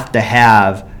to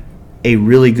have a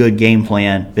really good game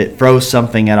plan that throws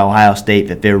something at Ohio State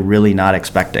that they're really not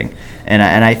expecting. And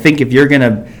I think if you're going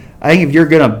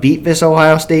to beat this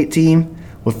Ohio State team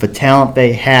with the talent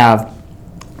they have,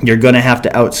 you're going to have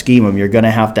to out-scheme them. You're going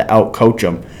to have to out-coach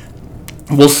them.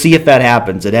 We'll see if that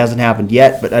happens. It hasn't happened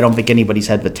yet, but I don't think anybody's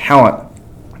had the talent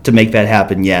to make that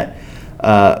happen yet.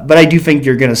 But I do think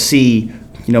you're going to see,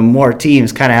 more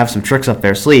teams kind of have some tricks up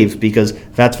their sleeves, because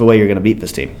that's the way you're going to beat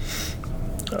this team.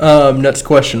 Next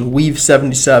question. Weave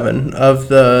 77. Of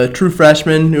the true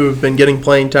freshmen who have been getting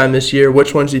playing time this year,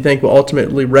 which ones do you think will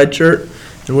ultimately redshirt,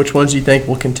 and which ones do you think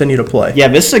will continue to play? Yeah,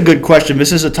 this is a good question.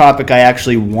 This is a topic I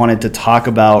actually wanted to talk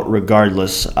about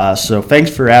regardless. So thanks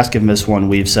for asking this one,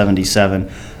 Weave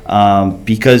 77,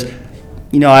 because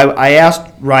I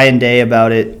asked Ryan Day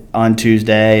about it on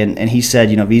Tuesday, and he said,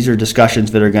 these are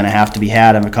discussions that are going to have to be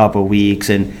had in a couple of weeks,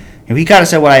 and he kind of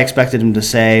said what I expected him to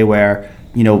say, where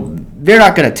they're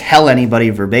not going to tell anybody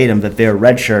verbatim that they're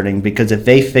redshirting, because if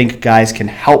they think guys can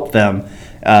help them,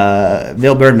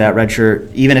 they'll burn that red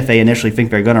shirt, even if they initially think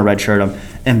they're going to redshirt them,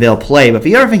 and they'll play. But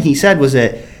the other thing he said was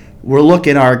that we're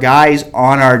looking at our guys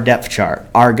on our depth chart,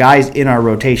 our guys in our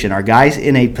rotation, our guys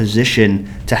in a position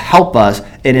to help us.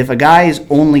 And if a guy is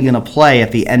only going to play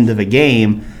at the end of a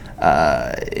game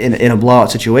in a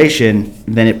blowout situation,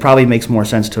 then it probably makes more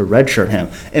sense to redshirt him.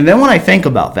 And then when I think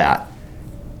about that,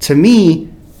 to me,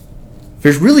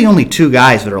 there's really only two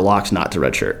guys that are locks not to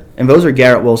redshirt, and those are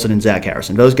Garrett Wilson and Zach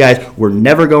Harrison. Those guys were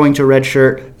never going to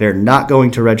redshirt. They're not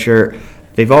going to redshirt.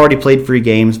 They've already played 3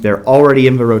 games. They're already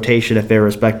in the rotation at their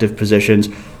respective positions.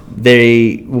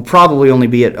 They will probably only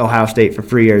be at Ohio State for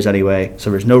 3 years anyway, so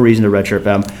there's no reason to redshirt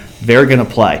them. They're going to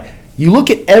play. You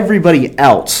look at everybody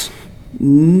else.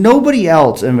 Nobody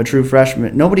else among the true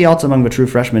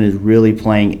freshmen is really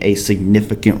playing a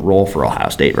significant role for Ohio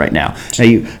State right now. Now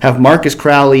you have Marcus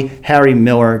Crowley, Harry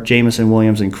Miller, Jamison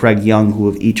Williams, and Craig Young,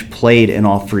 who have each played in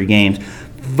all 3 games.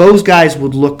 Those guys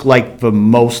would look like the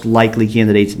most likely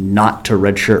candidates not to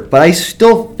redshirt. But I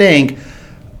still think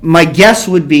my guess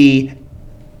would be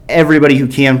everybody who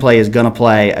can play is going to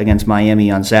play against Miami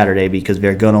on Saturday, because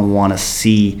they're going to want to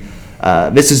see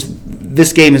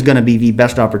this game is going to be the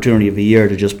best opportunity of the year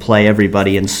to just play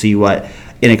everybody and see what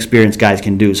inexperienced guys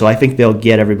can do. So I think they'll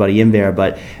get everybody in there.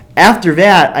 But after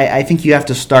that, I think you have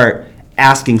to start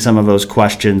asking some of those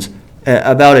questions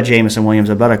about a Jamison Williams,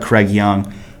 about a Craig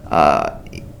Young.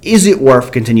 Is it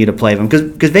worth continue to play them?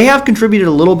 Because they have contributed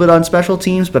a little bit on special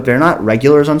teams, but they're not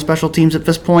regulars on special teams at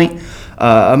this point.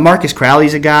 Marcus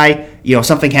Crowley's a guy,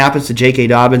 something happens to J.K.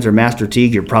 Dobbins or Master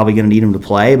Teague, you're probably going to need him to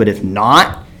play. But if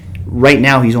not, right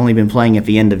now he's only been playing at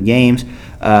the end of games.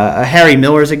 Harry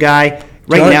Miller's a guy.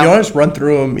 Do you want to just run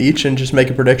through them each and just make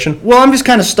a prediction? Well, I'm just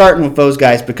kind of starting with those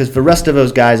guys, because the rest of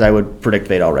those guys I would predict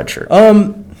they'd all redshirt.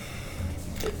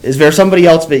 Is there somebody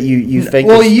else that you think?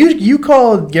 Well, you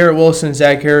called Garrett Wilson and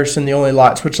Zach Harrison the only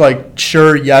lots, which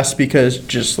sure, yes, because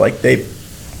just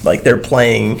they're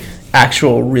playing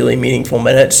actual really meaningful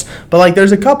minutes. But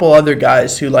there's a couple other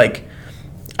guys who they're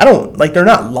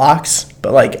not locks,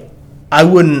 but I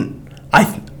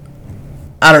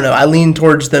I don't know. I lean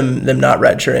towards them not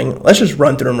redshirting. Let's just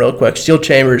run through them real quick. Steel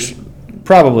Chambers,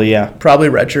 Probably, yeah. probably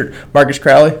redshirt. Marcus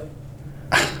Crowley,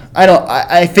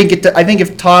 I think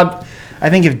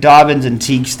if Dobbins and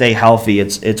Teague stay healthy,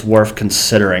 it's worth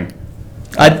considering.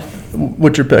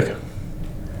 what's your pick?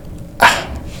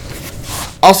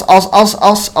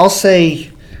 I'll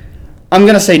say I'm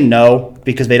gonna say no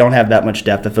because they don't have that much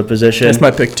depth at the position. That's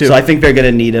my pick too. So I think they're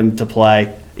gonna need him to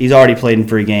play. He's already played in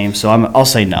 3 games, so I'll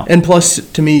say no. And plus,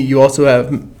 to me, you also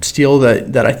have Steele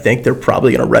that I think they're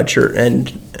probably going to redshirt,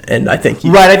 and I think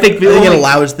I think it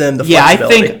allows them the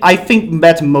flexibility. I think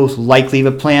that's most likely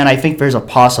the plan. I think there's a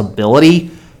possibility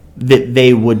that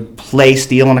they would play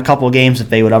Steele in a couple of games if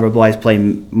they would otherwise play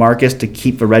Marcus to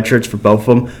keep the red shirts for both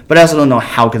of them. But I also don't know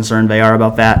how concerned they are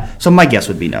about that. So my guess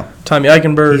would be no. Tommy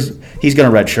Eichenberg. He's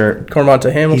going to redshirt.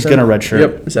 Cormonte Hamilton. He's going to redshirt.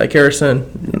 Yep. Zach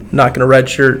Harrison, not going to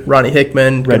redshirt. Ronnie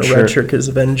Hickman, going to redshirt because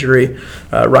of injury.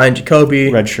 Ryan Jacoby,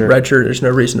 redshirt. There's no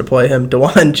reason to play him.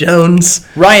 DeJuan Jones.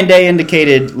 Ryan Day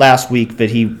indicated last week that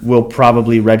he will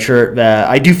probably redshirt.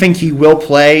 I do think he will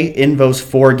play in those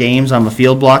 4 games on the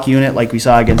field block unit like we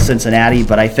saw against Cincinnati,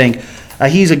 but I think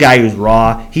he's a guy who's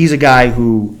raw. He's a guy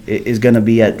who is going to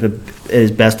be at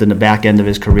his best in the back end of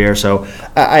his career. So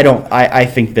I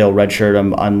think they'll redshirt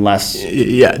him unless.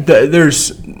 Yeah,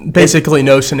 there's basically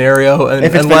no scenario. And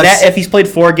if he's played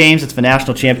 4 games, it's the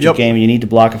national championship game, and you need to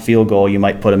block a field goal, you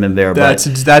might put him in there.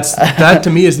 That to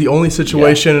me is the only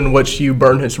situation in which you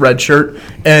burn his red shirt.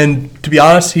 And to be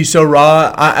honest, he's so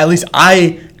raw.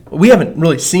 We haven't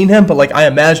really seen him, but I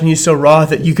imagine he's so raw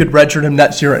that you could redshirt him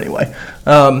next year anyway.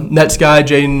 Nets guy,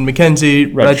 Jaden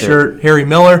McKenzie, redshirt. Harry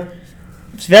Miller.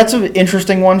 So that's an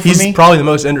interesting one for me. He's probably the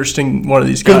most interesting one of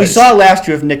these guys. Because we saw last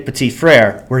year with Nick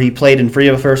Petit-Frere, where he played in 3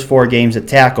 of the first 4 games at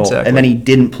tackle, and then he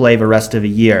didn't play the rest of the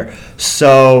year.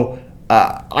 So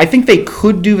I think they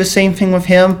could do the same thing with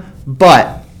him,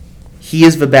 but he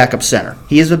is the backup center.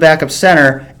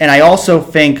 And I also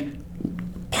think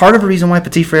part of the reason why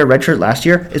Petit-Frere redshirt last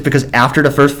year is because after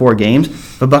the first 4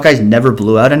 games, the Buckeyes never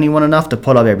blew out anyone enough to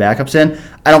put all their backups in.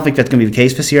 I don't think that's going to be the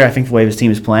case this year. I think the way this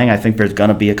team is playing, I think there's going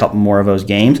to be a couple more of those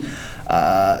games.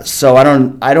 So I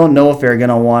don't know if they're going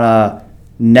to want to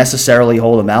necessarily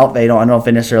hold him out. I don't know if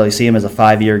they necessarily see him as a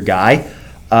 5-year guy.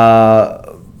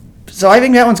 So I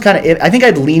think that one's kind of it. I think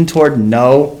I'd lean toward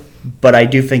no, but I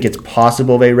do think it's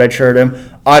possible they redshirt him.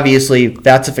 Obviously,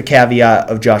 that's if a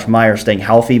caveat of Josh Myers staying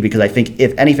healthy, because I think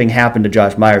if anything happened to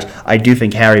Josh Myers, I do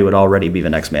think Harry would already be the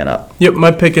next man up. Yep,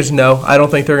 my pick is no. I don't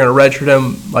think they're going to redshirt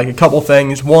him. A couple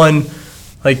things. One,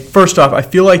 first off, I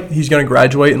feel like he's going to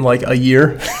graduate in a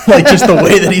year, just the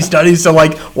way that he studies. So why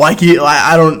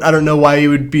I don't know why he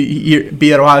would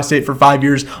be at Ohio State for 5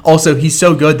 years. Also, he's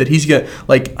so good that he's going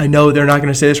to I know they're not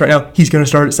going to say this right now. He's going to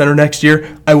start at center next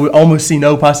year. I would almost see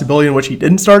no possibility in which he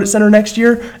didn't start at center next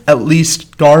year. At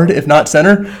least guard, if not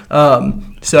center.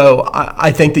 So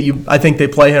I think they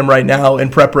play him right now in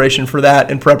preparation for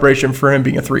that, in preparation for him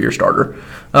being a 3-year starter.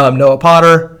 Noah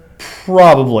Potter,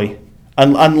 probably.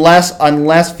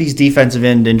 Unless these defensive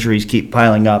end injuries keep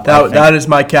piling up. That is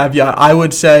my caveat. I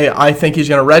would say I think he's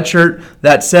going to redshirt.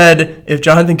 That said, if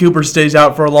Jonathan Cooper stays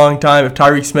out for a long time, if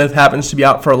Tyreek Smith happens to be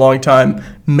out for a long time,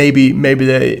 maybe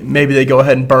they go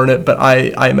ahead and burn it. But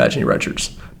I imagine he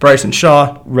redshirts. Bryson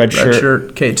Shaw,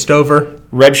 redshirt. Cade Stover,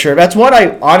 redshirt. That's what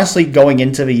I honestly, going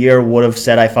into the year, would have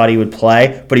said I thought he would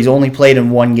play. But he's only played in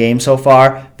 1 game so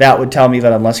far. That would tell me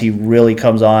that unless he really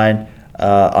comes on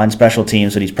special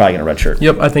teams, that he's probably going to redshirt.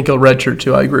 Yep, I think he'll redshirt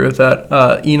too. I agree with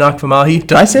that. Enoch Famahi.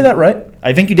 Did I say that right?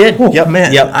 I think you did. Oh, yep,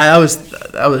 man. Yep. He'll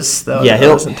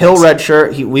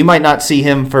redshirt. We might not see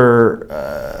him for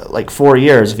 4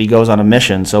 years if he goes on a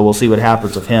mission. So we'll see what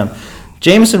happens with him.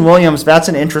 Jameson Williams. That's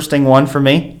an interesting one for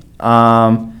me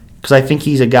because I think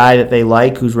he's a guy that they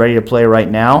like who's ready to play right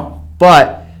now.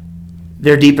 But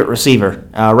they're deep at receiver.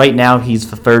 Right now he's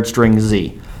the 3rd string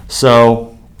Z. So.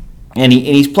 And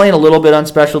he's playing a little bit on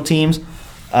special teams.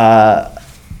 I'm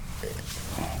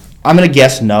going to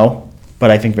guess no,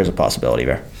 but I think there's a possibility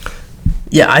there.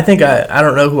 Yeah, I think I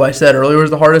don't know who I said earlier was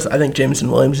the hardest. I think Jameson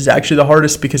Williams is actually the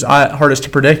hardest to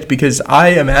predict because I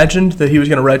imagined that he was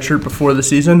going to redshirt before the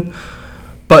season.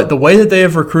 But the way that they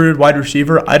have recruited wide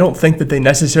receiver, I don't think that they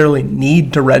necessarily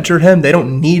need to redshirt him. They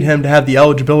don't need him to have the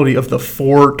eligibility of the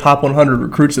 4 top 100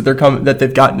 recruits that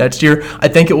they've got next year. I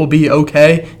think it will be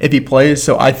okay if he plays,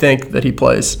 so I think that he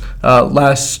plays.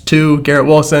 Last 2, Garrett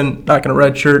Wilson, not going to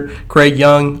redshirt. Craig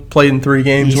Young played in 3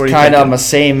 games. He's kind of on the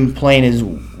same plane as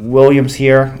Williams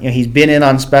here. He's been in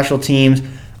on special teams,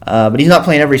 but he's not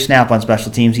playing every snap on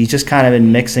special teams. He's just kind of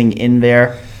been mixing in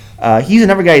there. He's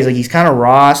another guy. He's kind of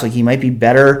raw, so he might be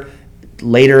better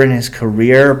later in his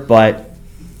career. But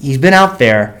he's been out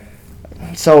there.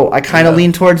 So I kind of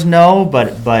lean towards no,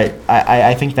 but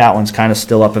I think that one's kind of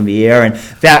still up in the air. And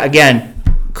that, again,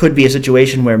 could be a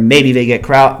situation where maybe they get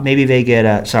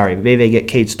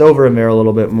Kate Stover in there a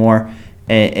little bit more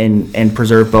and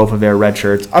preserve both of their red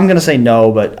shirts. I'm going to say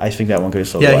no, but I think that one could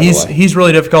still go either way. He's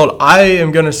really difficult. I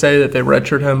am going to say that they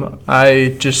redshirt him.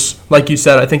 I just, like you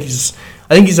said, I think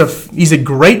he's a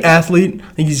great athlete.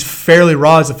 I think he's fairly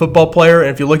raw as a football player. And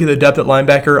if you look at the depth at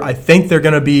linebacker, I think they're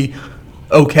going to be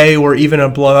okay, or even a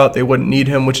blowout, they wouldn't need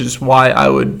him, which is why I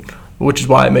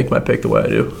make my pick the way I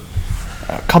do.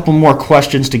 A couple more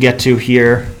questions to get to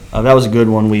here. That was a good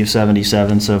one, Weave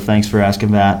 77, so thanks for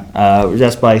asking that. It was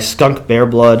asked by Skunk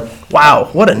Bearblood. Wow,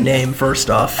 what a name, first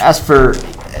off. As for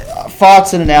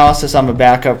thoughts and analysis on the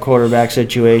backup quarterback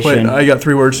situation. Wait, I got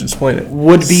 3 words to explain it.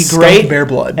 Would be great. Skunk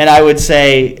Bearblood. And I would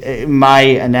say my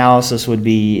analysis would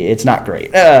be it's not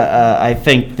great. I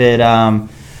think that,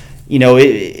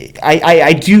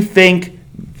 I do think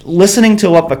listening to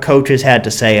what the coaches had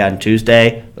to say on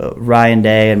Tuesday, Ryan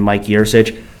Day and Mike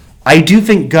Yurcich, I do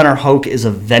think Gunnar Hoke is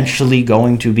eventually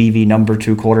going to be the number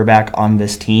 2 quarterback on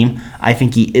this team. I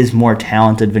think he is more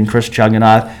talented than Chris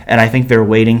Chugunov, and I think they're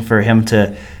waiting for him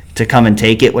to come and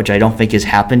take it, which I don't think has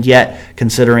happened yet,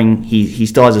 considering he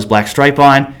still has his black stripe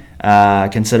on,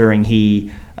 considering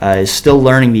he is still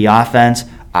learning the offense.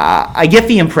 I get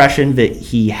the impression that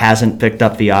he hasn't picked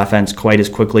up the offense quite as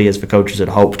quickly as the coaches had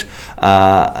hoped.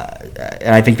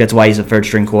 And I think that's why he's a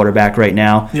third-string quarterback right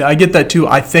now. Yeah, I get that too.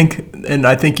 I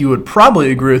think you would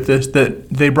probably agree with this, that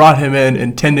they brought him in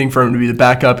intending for him to be the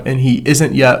backup, and he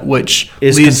isn't yet, which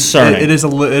is concerning. It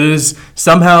is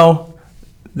somehow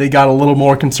they got a little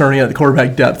more concerning at the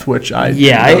quarterback depth, which I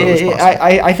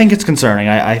think it's concerning.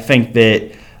 I think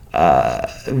that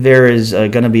there is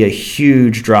going to be a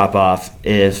huge drop-off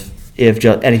if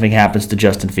anything happens to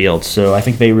Justin Fields. So I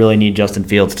think they really need Justin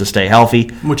Fields to stay healthy.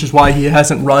 Which is why he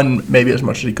hasn't run maybe as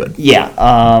much as he could. Yeah.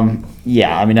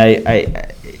 I mean,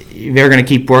 they're going to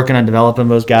keep working on developing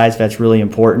those guys. That's really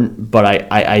important. But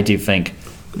I do think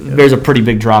there's a pretty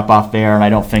big drop-off there, and I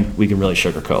don't think we can really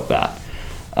sugarcoat that.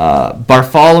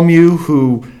 Bartholomew,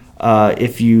 who,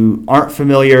 if you aren't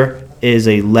familiar, is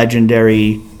a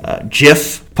legendary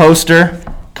GIF poster.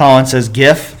 Colin says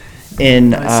GIF in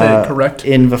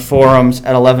the forums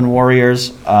at 11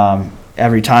 Warriors.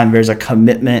 Every time there's a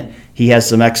commitment, he has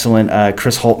some excellent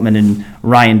Chris Holtman and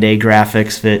Ryan Day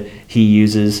graphics that he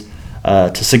uses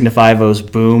to signify those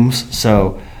booms.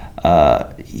 So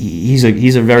he's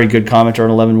a very good commenter on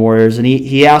 11 Warriors, and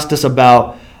he asked us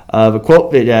about the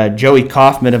quote that Joey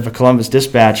Kaufman of the Columbus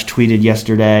Dispatch tweeted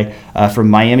yesterday from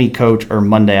Miami coach, or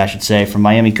Monday I should say, from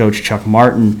Miami coach Chuck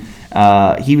Martin.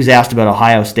 He was asked about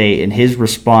Ohio State, and his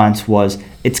response was,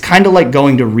 it's kind of like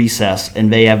going to recess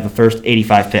and they have the first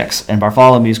 85 picks. And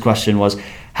Bartholomew's question was,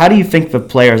 how do you think the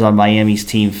players on Miami's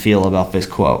team feel about this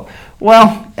quote?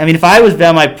 Well, I mean, if I was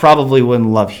them, I probably wouldn't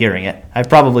love hearing it. I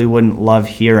probably wouldn't love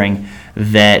hearing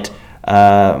that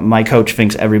my coach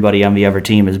thinks everybody on the other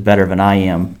team is better than I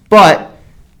am. But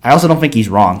I also don't think he's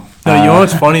wrong. No, you know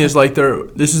what's funny is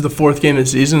this is the 4th game of the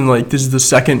season. This is the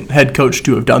 2nd head coach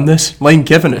to have done this. Lane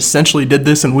Kiffin essentially did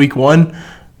this in week 1.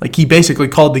 He basically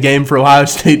called the game for Ohio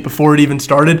State before it even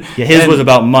started. Yeah, his was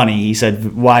about money. He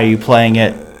said, "Why are you playing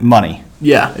it? Money."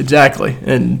 Yeah, exactly.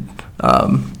 And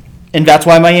that's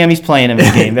why Miami's playing in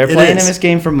this game. They're playing in this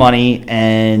game for money,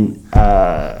 and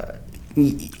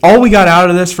all we got out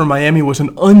of this from Miami was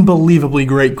an unbelievably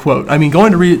great quote. I mean,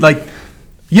 going to read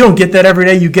you don't get that every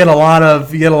day. You get a lot of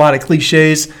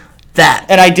cliches.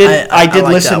 And I did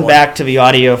listen back to the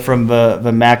audio from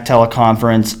the MAC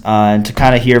teleconference and to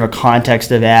kind of hear the context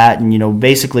of that. And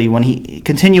basically when he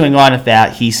continuing on with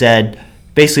that, he said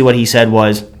basically what he said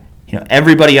was,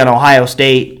 everybody on Ohio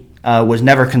State was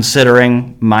never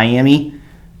considering Miami,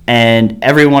 and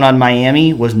everyone on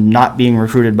Miami was not being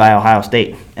recruited by Ohio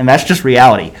State, and that's just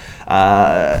reality.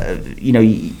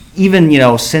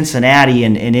 Even Cincinnati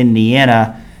and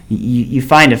Indiana. You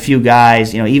find a few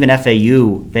guys, even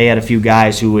FAU, they had a few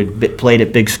guys who had played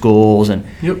at big schools and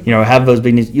have those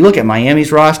big needs. You look at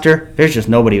Miami's roster, there's just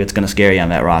nobody that's going to scare you on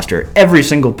that roster. Every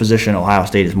single position Ohio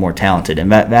State is more talented, and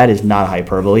that is not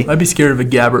hyperbole. I'd be scared of a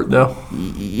Gabbert, though.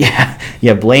 Yeah.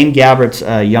 Blaine Gabbert's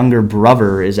younger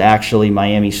brother is actually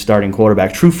Miami's starting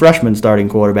quarterback, true freshman starting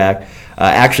quarterback.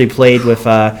 Actually played with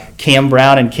Cam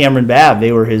Brown and Cameron Babb.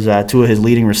 They were his 2 of his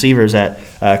leading receivers at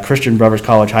Christian Brothers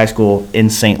College High School in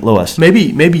St. Louis.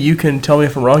 Maybe you can tell me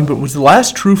if I'm wrong, but was the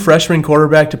last true freshman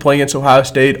quarterback to play against Ohio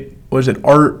State was it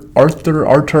Arthur?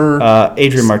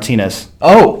 Adrian Martinez.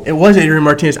 Oh, it was Adrian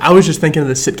Martinez. I was just thinking of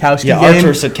the Sitkowski game. Arthur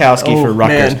Sitkowski for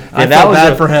Rutgers. Man, I felt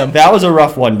bad for him. That was a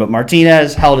rough one, but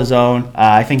Martinez held his own.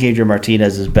 I think Adrian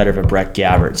Martinez is better than Brett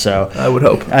Gabbert. So I would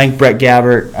hope. I think Brett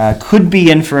Gabbert could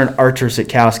be in for an Arthur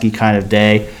Sitkowski kind of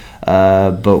day,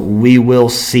 but we will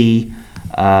see.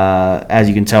 As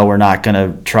you can tell, we're not going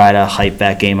to try to hype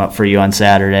that game up for you on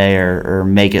Saturday or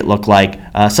make it look like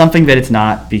something that it's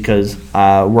not, because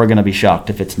we're going to be shocked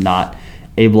if it's not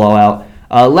a blowout.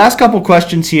 Last couple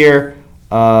questions here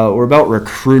were about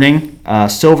recruiting.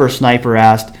 Silver Sniper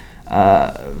asked,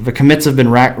 the commits have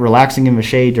been relaxing in the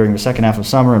shade during the second half of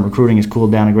summer, and recruiting has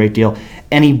cooled down a great deal.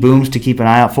 Any booms to keep an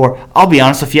eye out for? I'll be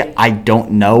honest with you, I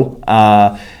don't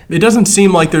know. It doesn't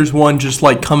seem like there's one just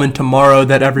like coming tomorrow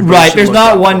that everybody right. should There's look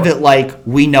not out one for. that like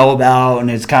we know about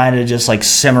and it's kind of just like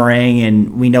simmering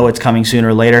and we know it's coming sooner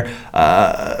or later.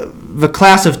 The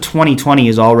class of 2020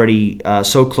 is already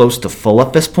so close to full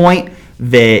at this point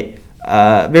that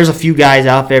there's a few guys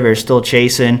out there that are still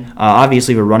chasing.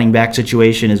 Obviously, the running back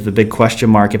situation is the big question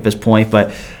mark at this point,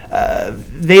 but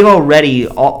they've already,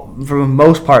 for the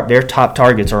most part, their top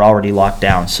targets are already locked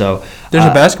down. So there's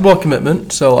a basketball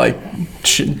commitment. So like,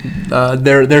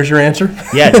 there's your answer.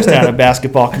 Yeah, just had a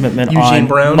basketball commitment Eugene on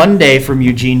Brown. Monday from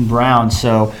Eugene Brown.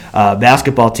 So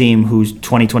basketball team whose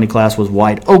 2020 class was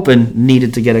wide open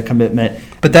needed to get a commitment.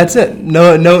 But that's it.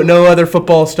 No other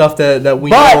football stuff that we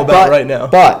know about right now.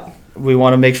 But we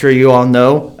want to make sure you all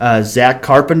know Zach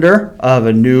Carpenter,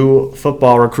 the new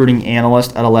football recruiting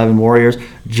analyst at 11 Warriors,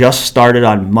 just started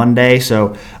on Monday.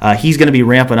 So he's going to be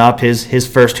ramping up. His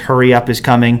first hurry up is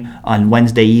coming on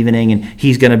Wednesday evening, and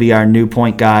he's going to be our new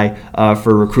point guy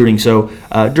for recruiting. So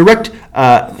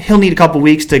he'll need a couple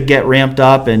weeks to get ramped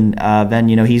up, and then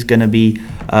he's going to be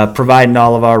providing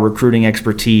all of our recruiting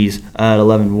expertise at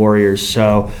 11 Warriors.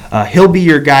 So he'll be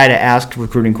your guy to ask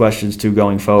recruiting questions to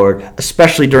going forward,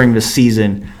 especially during the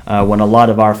season when a lot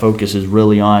of our focus is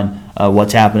really on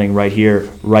what's happening right here,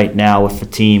 right now with the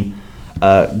team.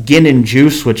 Gin and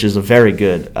Juice, which is a very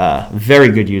good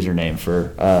username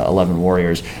for 11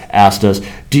 Warriors, asked us,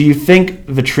 do you think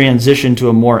the transition to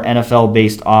a more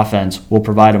NFL-based offense will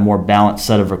provide a more balanced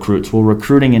set of recruits? Will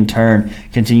recruiting in turn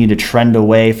continue to trend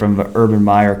away from the Urban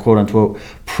Meyer quote-unquote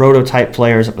prototype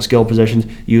players at the skill positions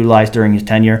utilized during his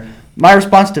tenure? My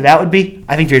response to that would be,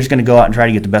 I think you're just going to go out and try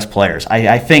to get the best players.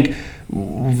 I think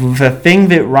the thing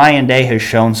that Ryan Day has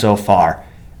shown so far,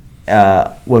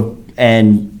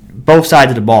 and both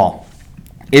sides of the ball,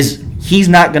 is he's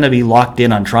not going to be locked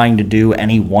in on trying to do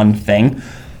any one thing.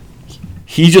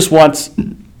 He just wants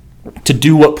to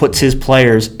do what puts his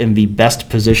players in the best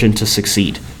position to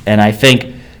succeed. And I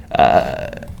think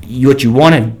what you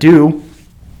want to do,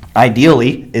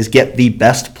 ideally, is get the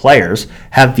best players,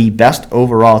 have the best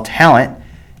overall talent,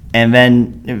 and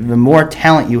then the more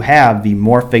talent you have, the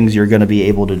more things you're going to be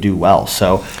able to do well.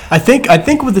 So I think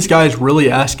what this guy is really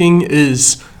asking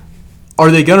is, are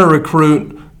they going to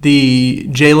recruit the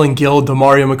Jalen Gill,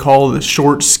 DeMario McCall, the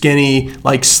short, skinny,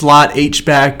 like slot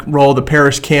H-back role, the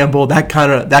Paris Campbell, that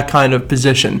kind of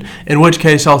position? In which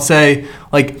case, I'll say,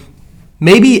 like,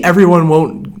 maybe everyone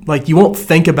won't, like, you won't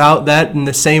think about that in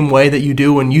the same way that you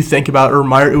do when you think about Urban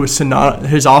Meyer. It was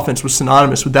his offense was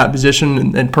synonymous with that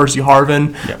position, and Percy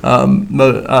Harvin,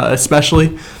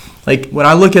 especially. Like, when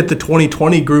I look at the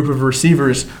 2020 group of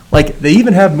receivers, like, they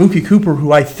even have Mookie Cooper,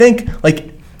 who I think, like,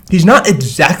 he's not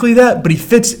exactly that, but he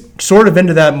fits sort of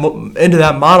into that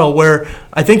model where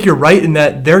I think you're right in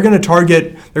that they're going to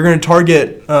target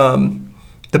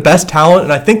the best talent,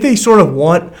 and I think they sort of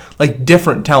want like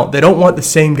different talent. They don't want the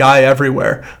same guy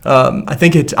everywhere.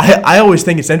 I always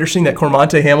think it's interesting that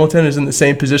Cormonte Hamilton is in the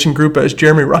same position group as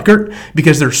Jeremy Ruckert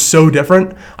because they're so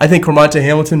different. I think Cormonte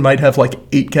Hamilton might have like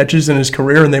 8 catches in his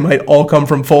career, and they might all come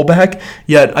from fullback.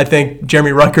 Yet I think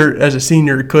Jeremy Ruckert, as a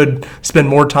senior, could spend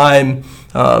more time.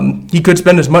 He could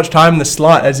spend as much time in the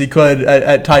slot as he could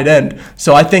at tight end.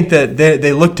 So I think that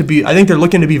they look to be. I think they're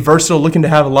looking to be versatile, looking to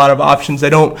have a lot of options. They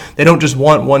don't just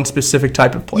want one specific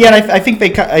type of player. Yeah, and I think they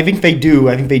do.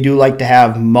 I think they do like to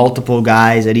have multiple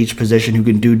guys at each position who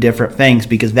can do different things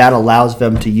because that allows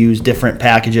them to use different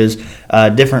packages,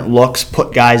 different looks,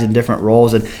 put guys in different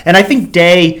roles, and I think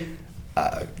Day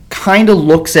kind of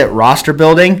looks at roster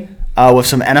building with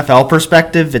some NFL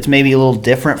perspective. It's maybe a little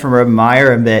different from Urban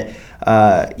Meyer in that.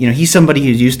 He's somebody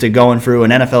who's used to going through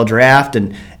an NFL draft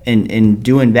and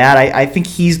doing that. I think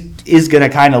is going to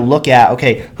kind of look at,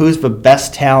 okay, who's the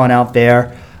best talent out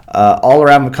there all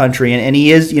around the country. And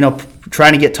he is,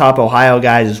 trying to get top Ohio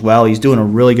guys as well. He's doing a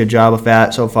really good job with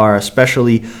that so far,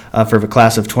 especially for the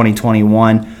class of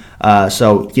 2021.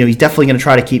 So he's definitely going to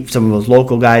try to keep some of those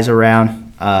local guys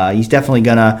around. He's definitely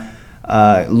going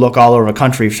to look all over the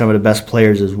country for some of the best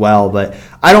players as well. But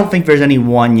I don't think there's any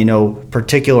one,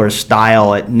 particular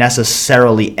style at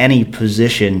necessarily any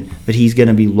position that he's going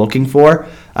to be looking for.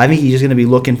 I think he's just going to be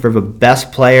looking for the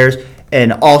best players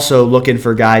and also looking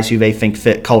for guys who they think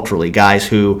fit culturally, guys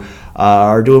who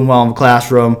are doing well in the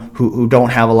classroom, who don't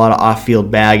have a lot of off-field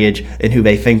baggage, and who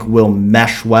they think will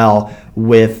mesh well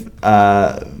with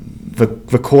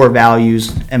the core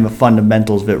values and the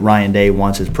fundamentals that Ryan Day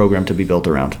wants his program to be built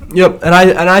around. Yep, and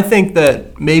I think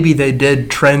that maybe they did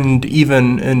trend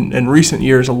even in recent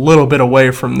years a little bit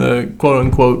away from the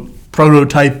quote-unquote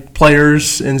prototype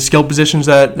players in skill positions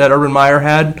that Urban Meyer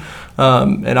had.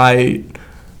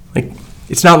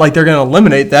 It's not like they're going to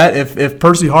eliminate that. If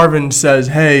Percy Harvin says,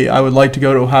 hey, I would like to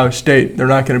go to Ohio State, they're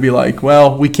not going to be like,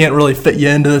 well, we can't really fit you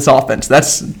into this offense.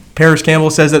 Paris Campbell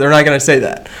says that they're not going to say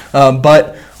that.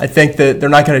 But I think that they're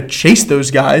not going to chase those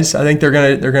guys. I think they're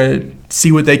going to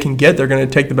see what they can get. They're going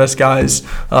to take the best guys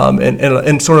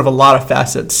in sort of a lot of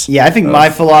facets. Yeah, I think my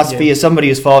philosophy is somebody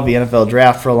who's followed the NFL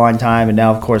draft for a long time and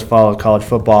now, of course, followed college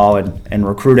football and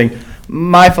recruiting.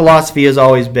 My philosophy has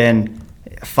always been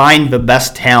find the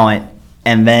best talent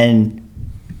and then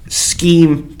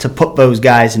scheme to put those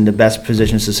guys in the best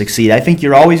positions to succeed. I think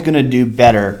you're always going to do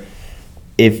better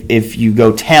if you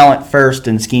go talent first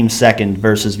and scheme second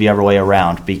versus the other way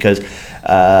around, because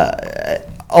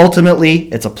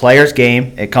ultimately it's a player's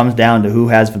game. It comes down to who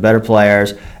has the better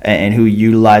players and who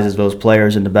utilizes those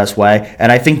players in the best way.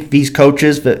 And I think these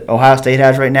coaches that Ohio State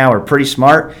has right now are pretty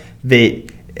smart.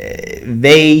 That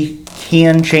they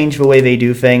can change the way they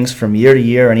do things from year to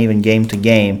year and even game to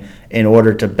game in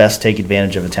order to best take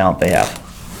advantage of the talent they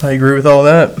have. I agree with all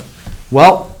that.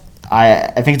 Well,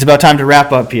 I think it's about time to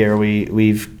wrap up here.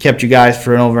 We've kept you guys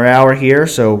for over an hour here,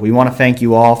 so we want to thank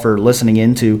you all for listening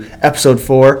in to Episode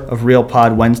 4 of Real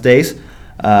Pod Wednesdays.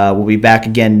 We'll be back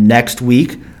again next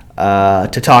week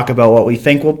to talk about what we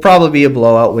think will probably be a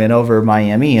blowout win over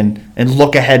Miami and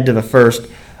look ahead to the first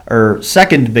or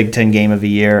second Big Ten game of the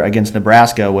year against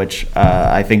Nebraska, which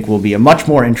I think will be a much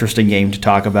more interesting game to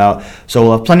talk about. So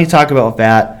we'll have plenty to talk about with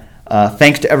that.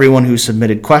 Thanks to everyone who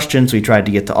submitted questions. We tried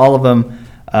to get to all of them.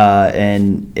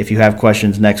 And if you have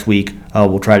questions next week,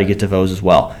 we'll try to get to those as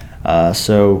well.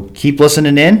 So keep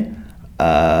listening in.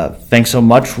 Thanks so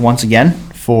much once again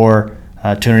for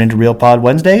tuning into Real Pod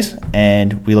Wednesdays,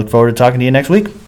 and we look forward to talking to you next week.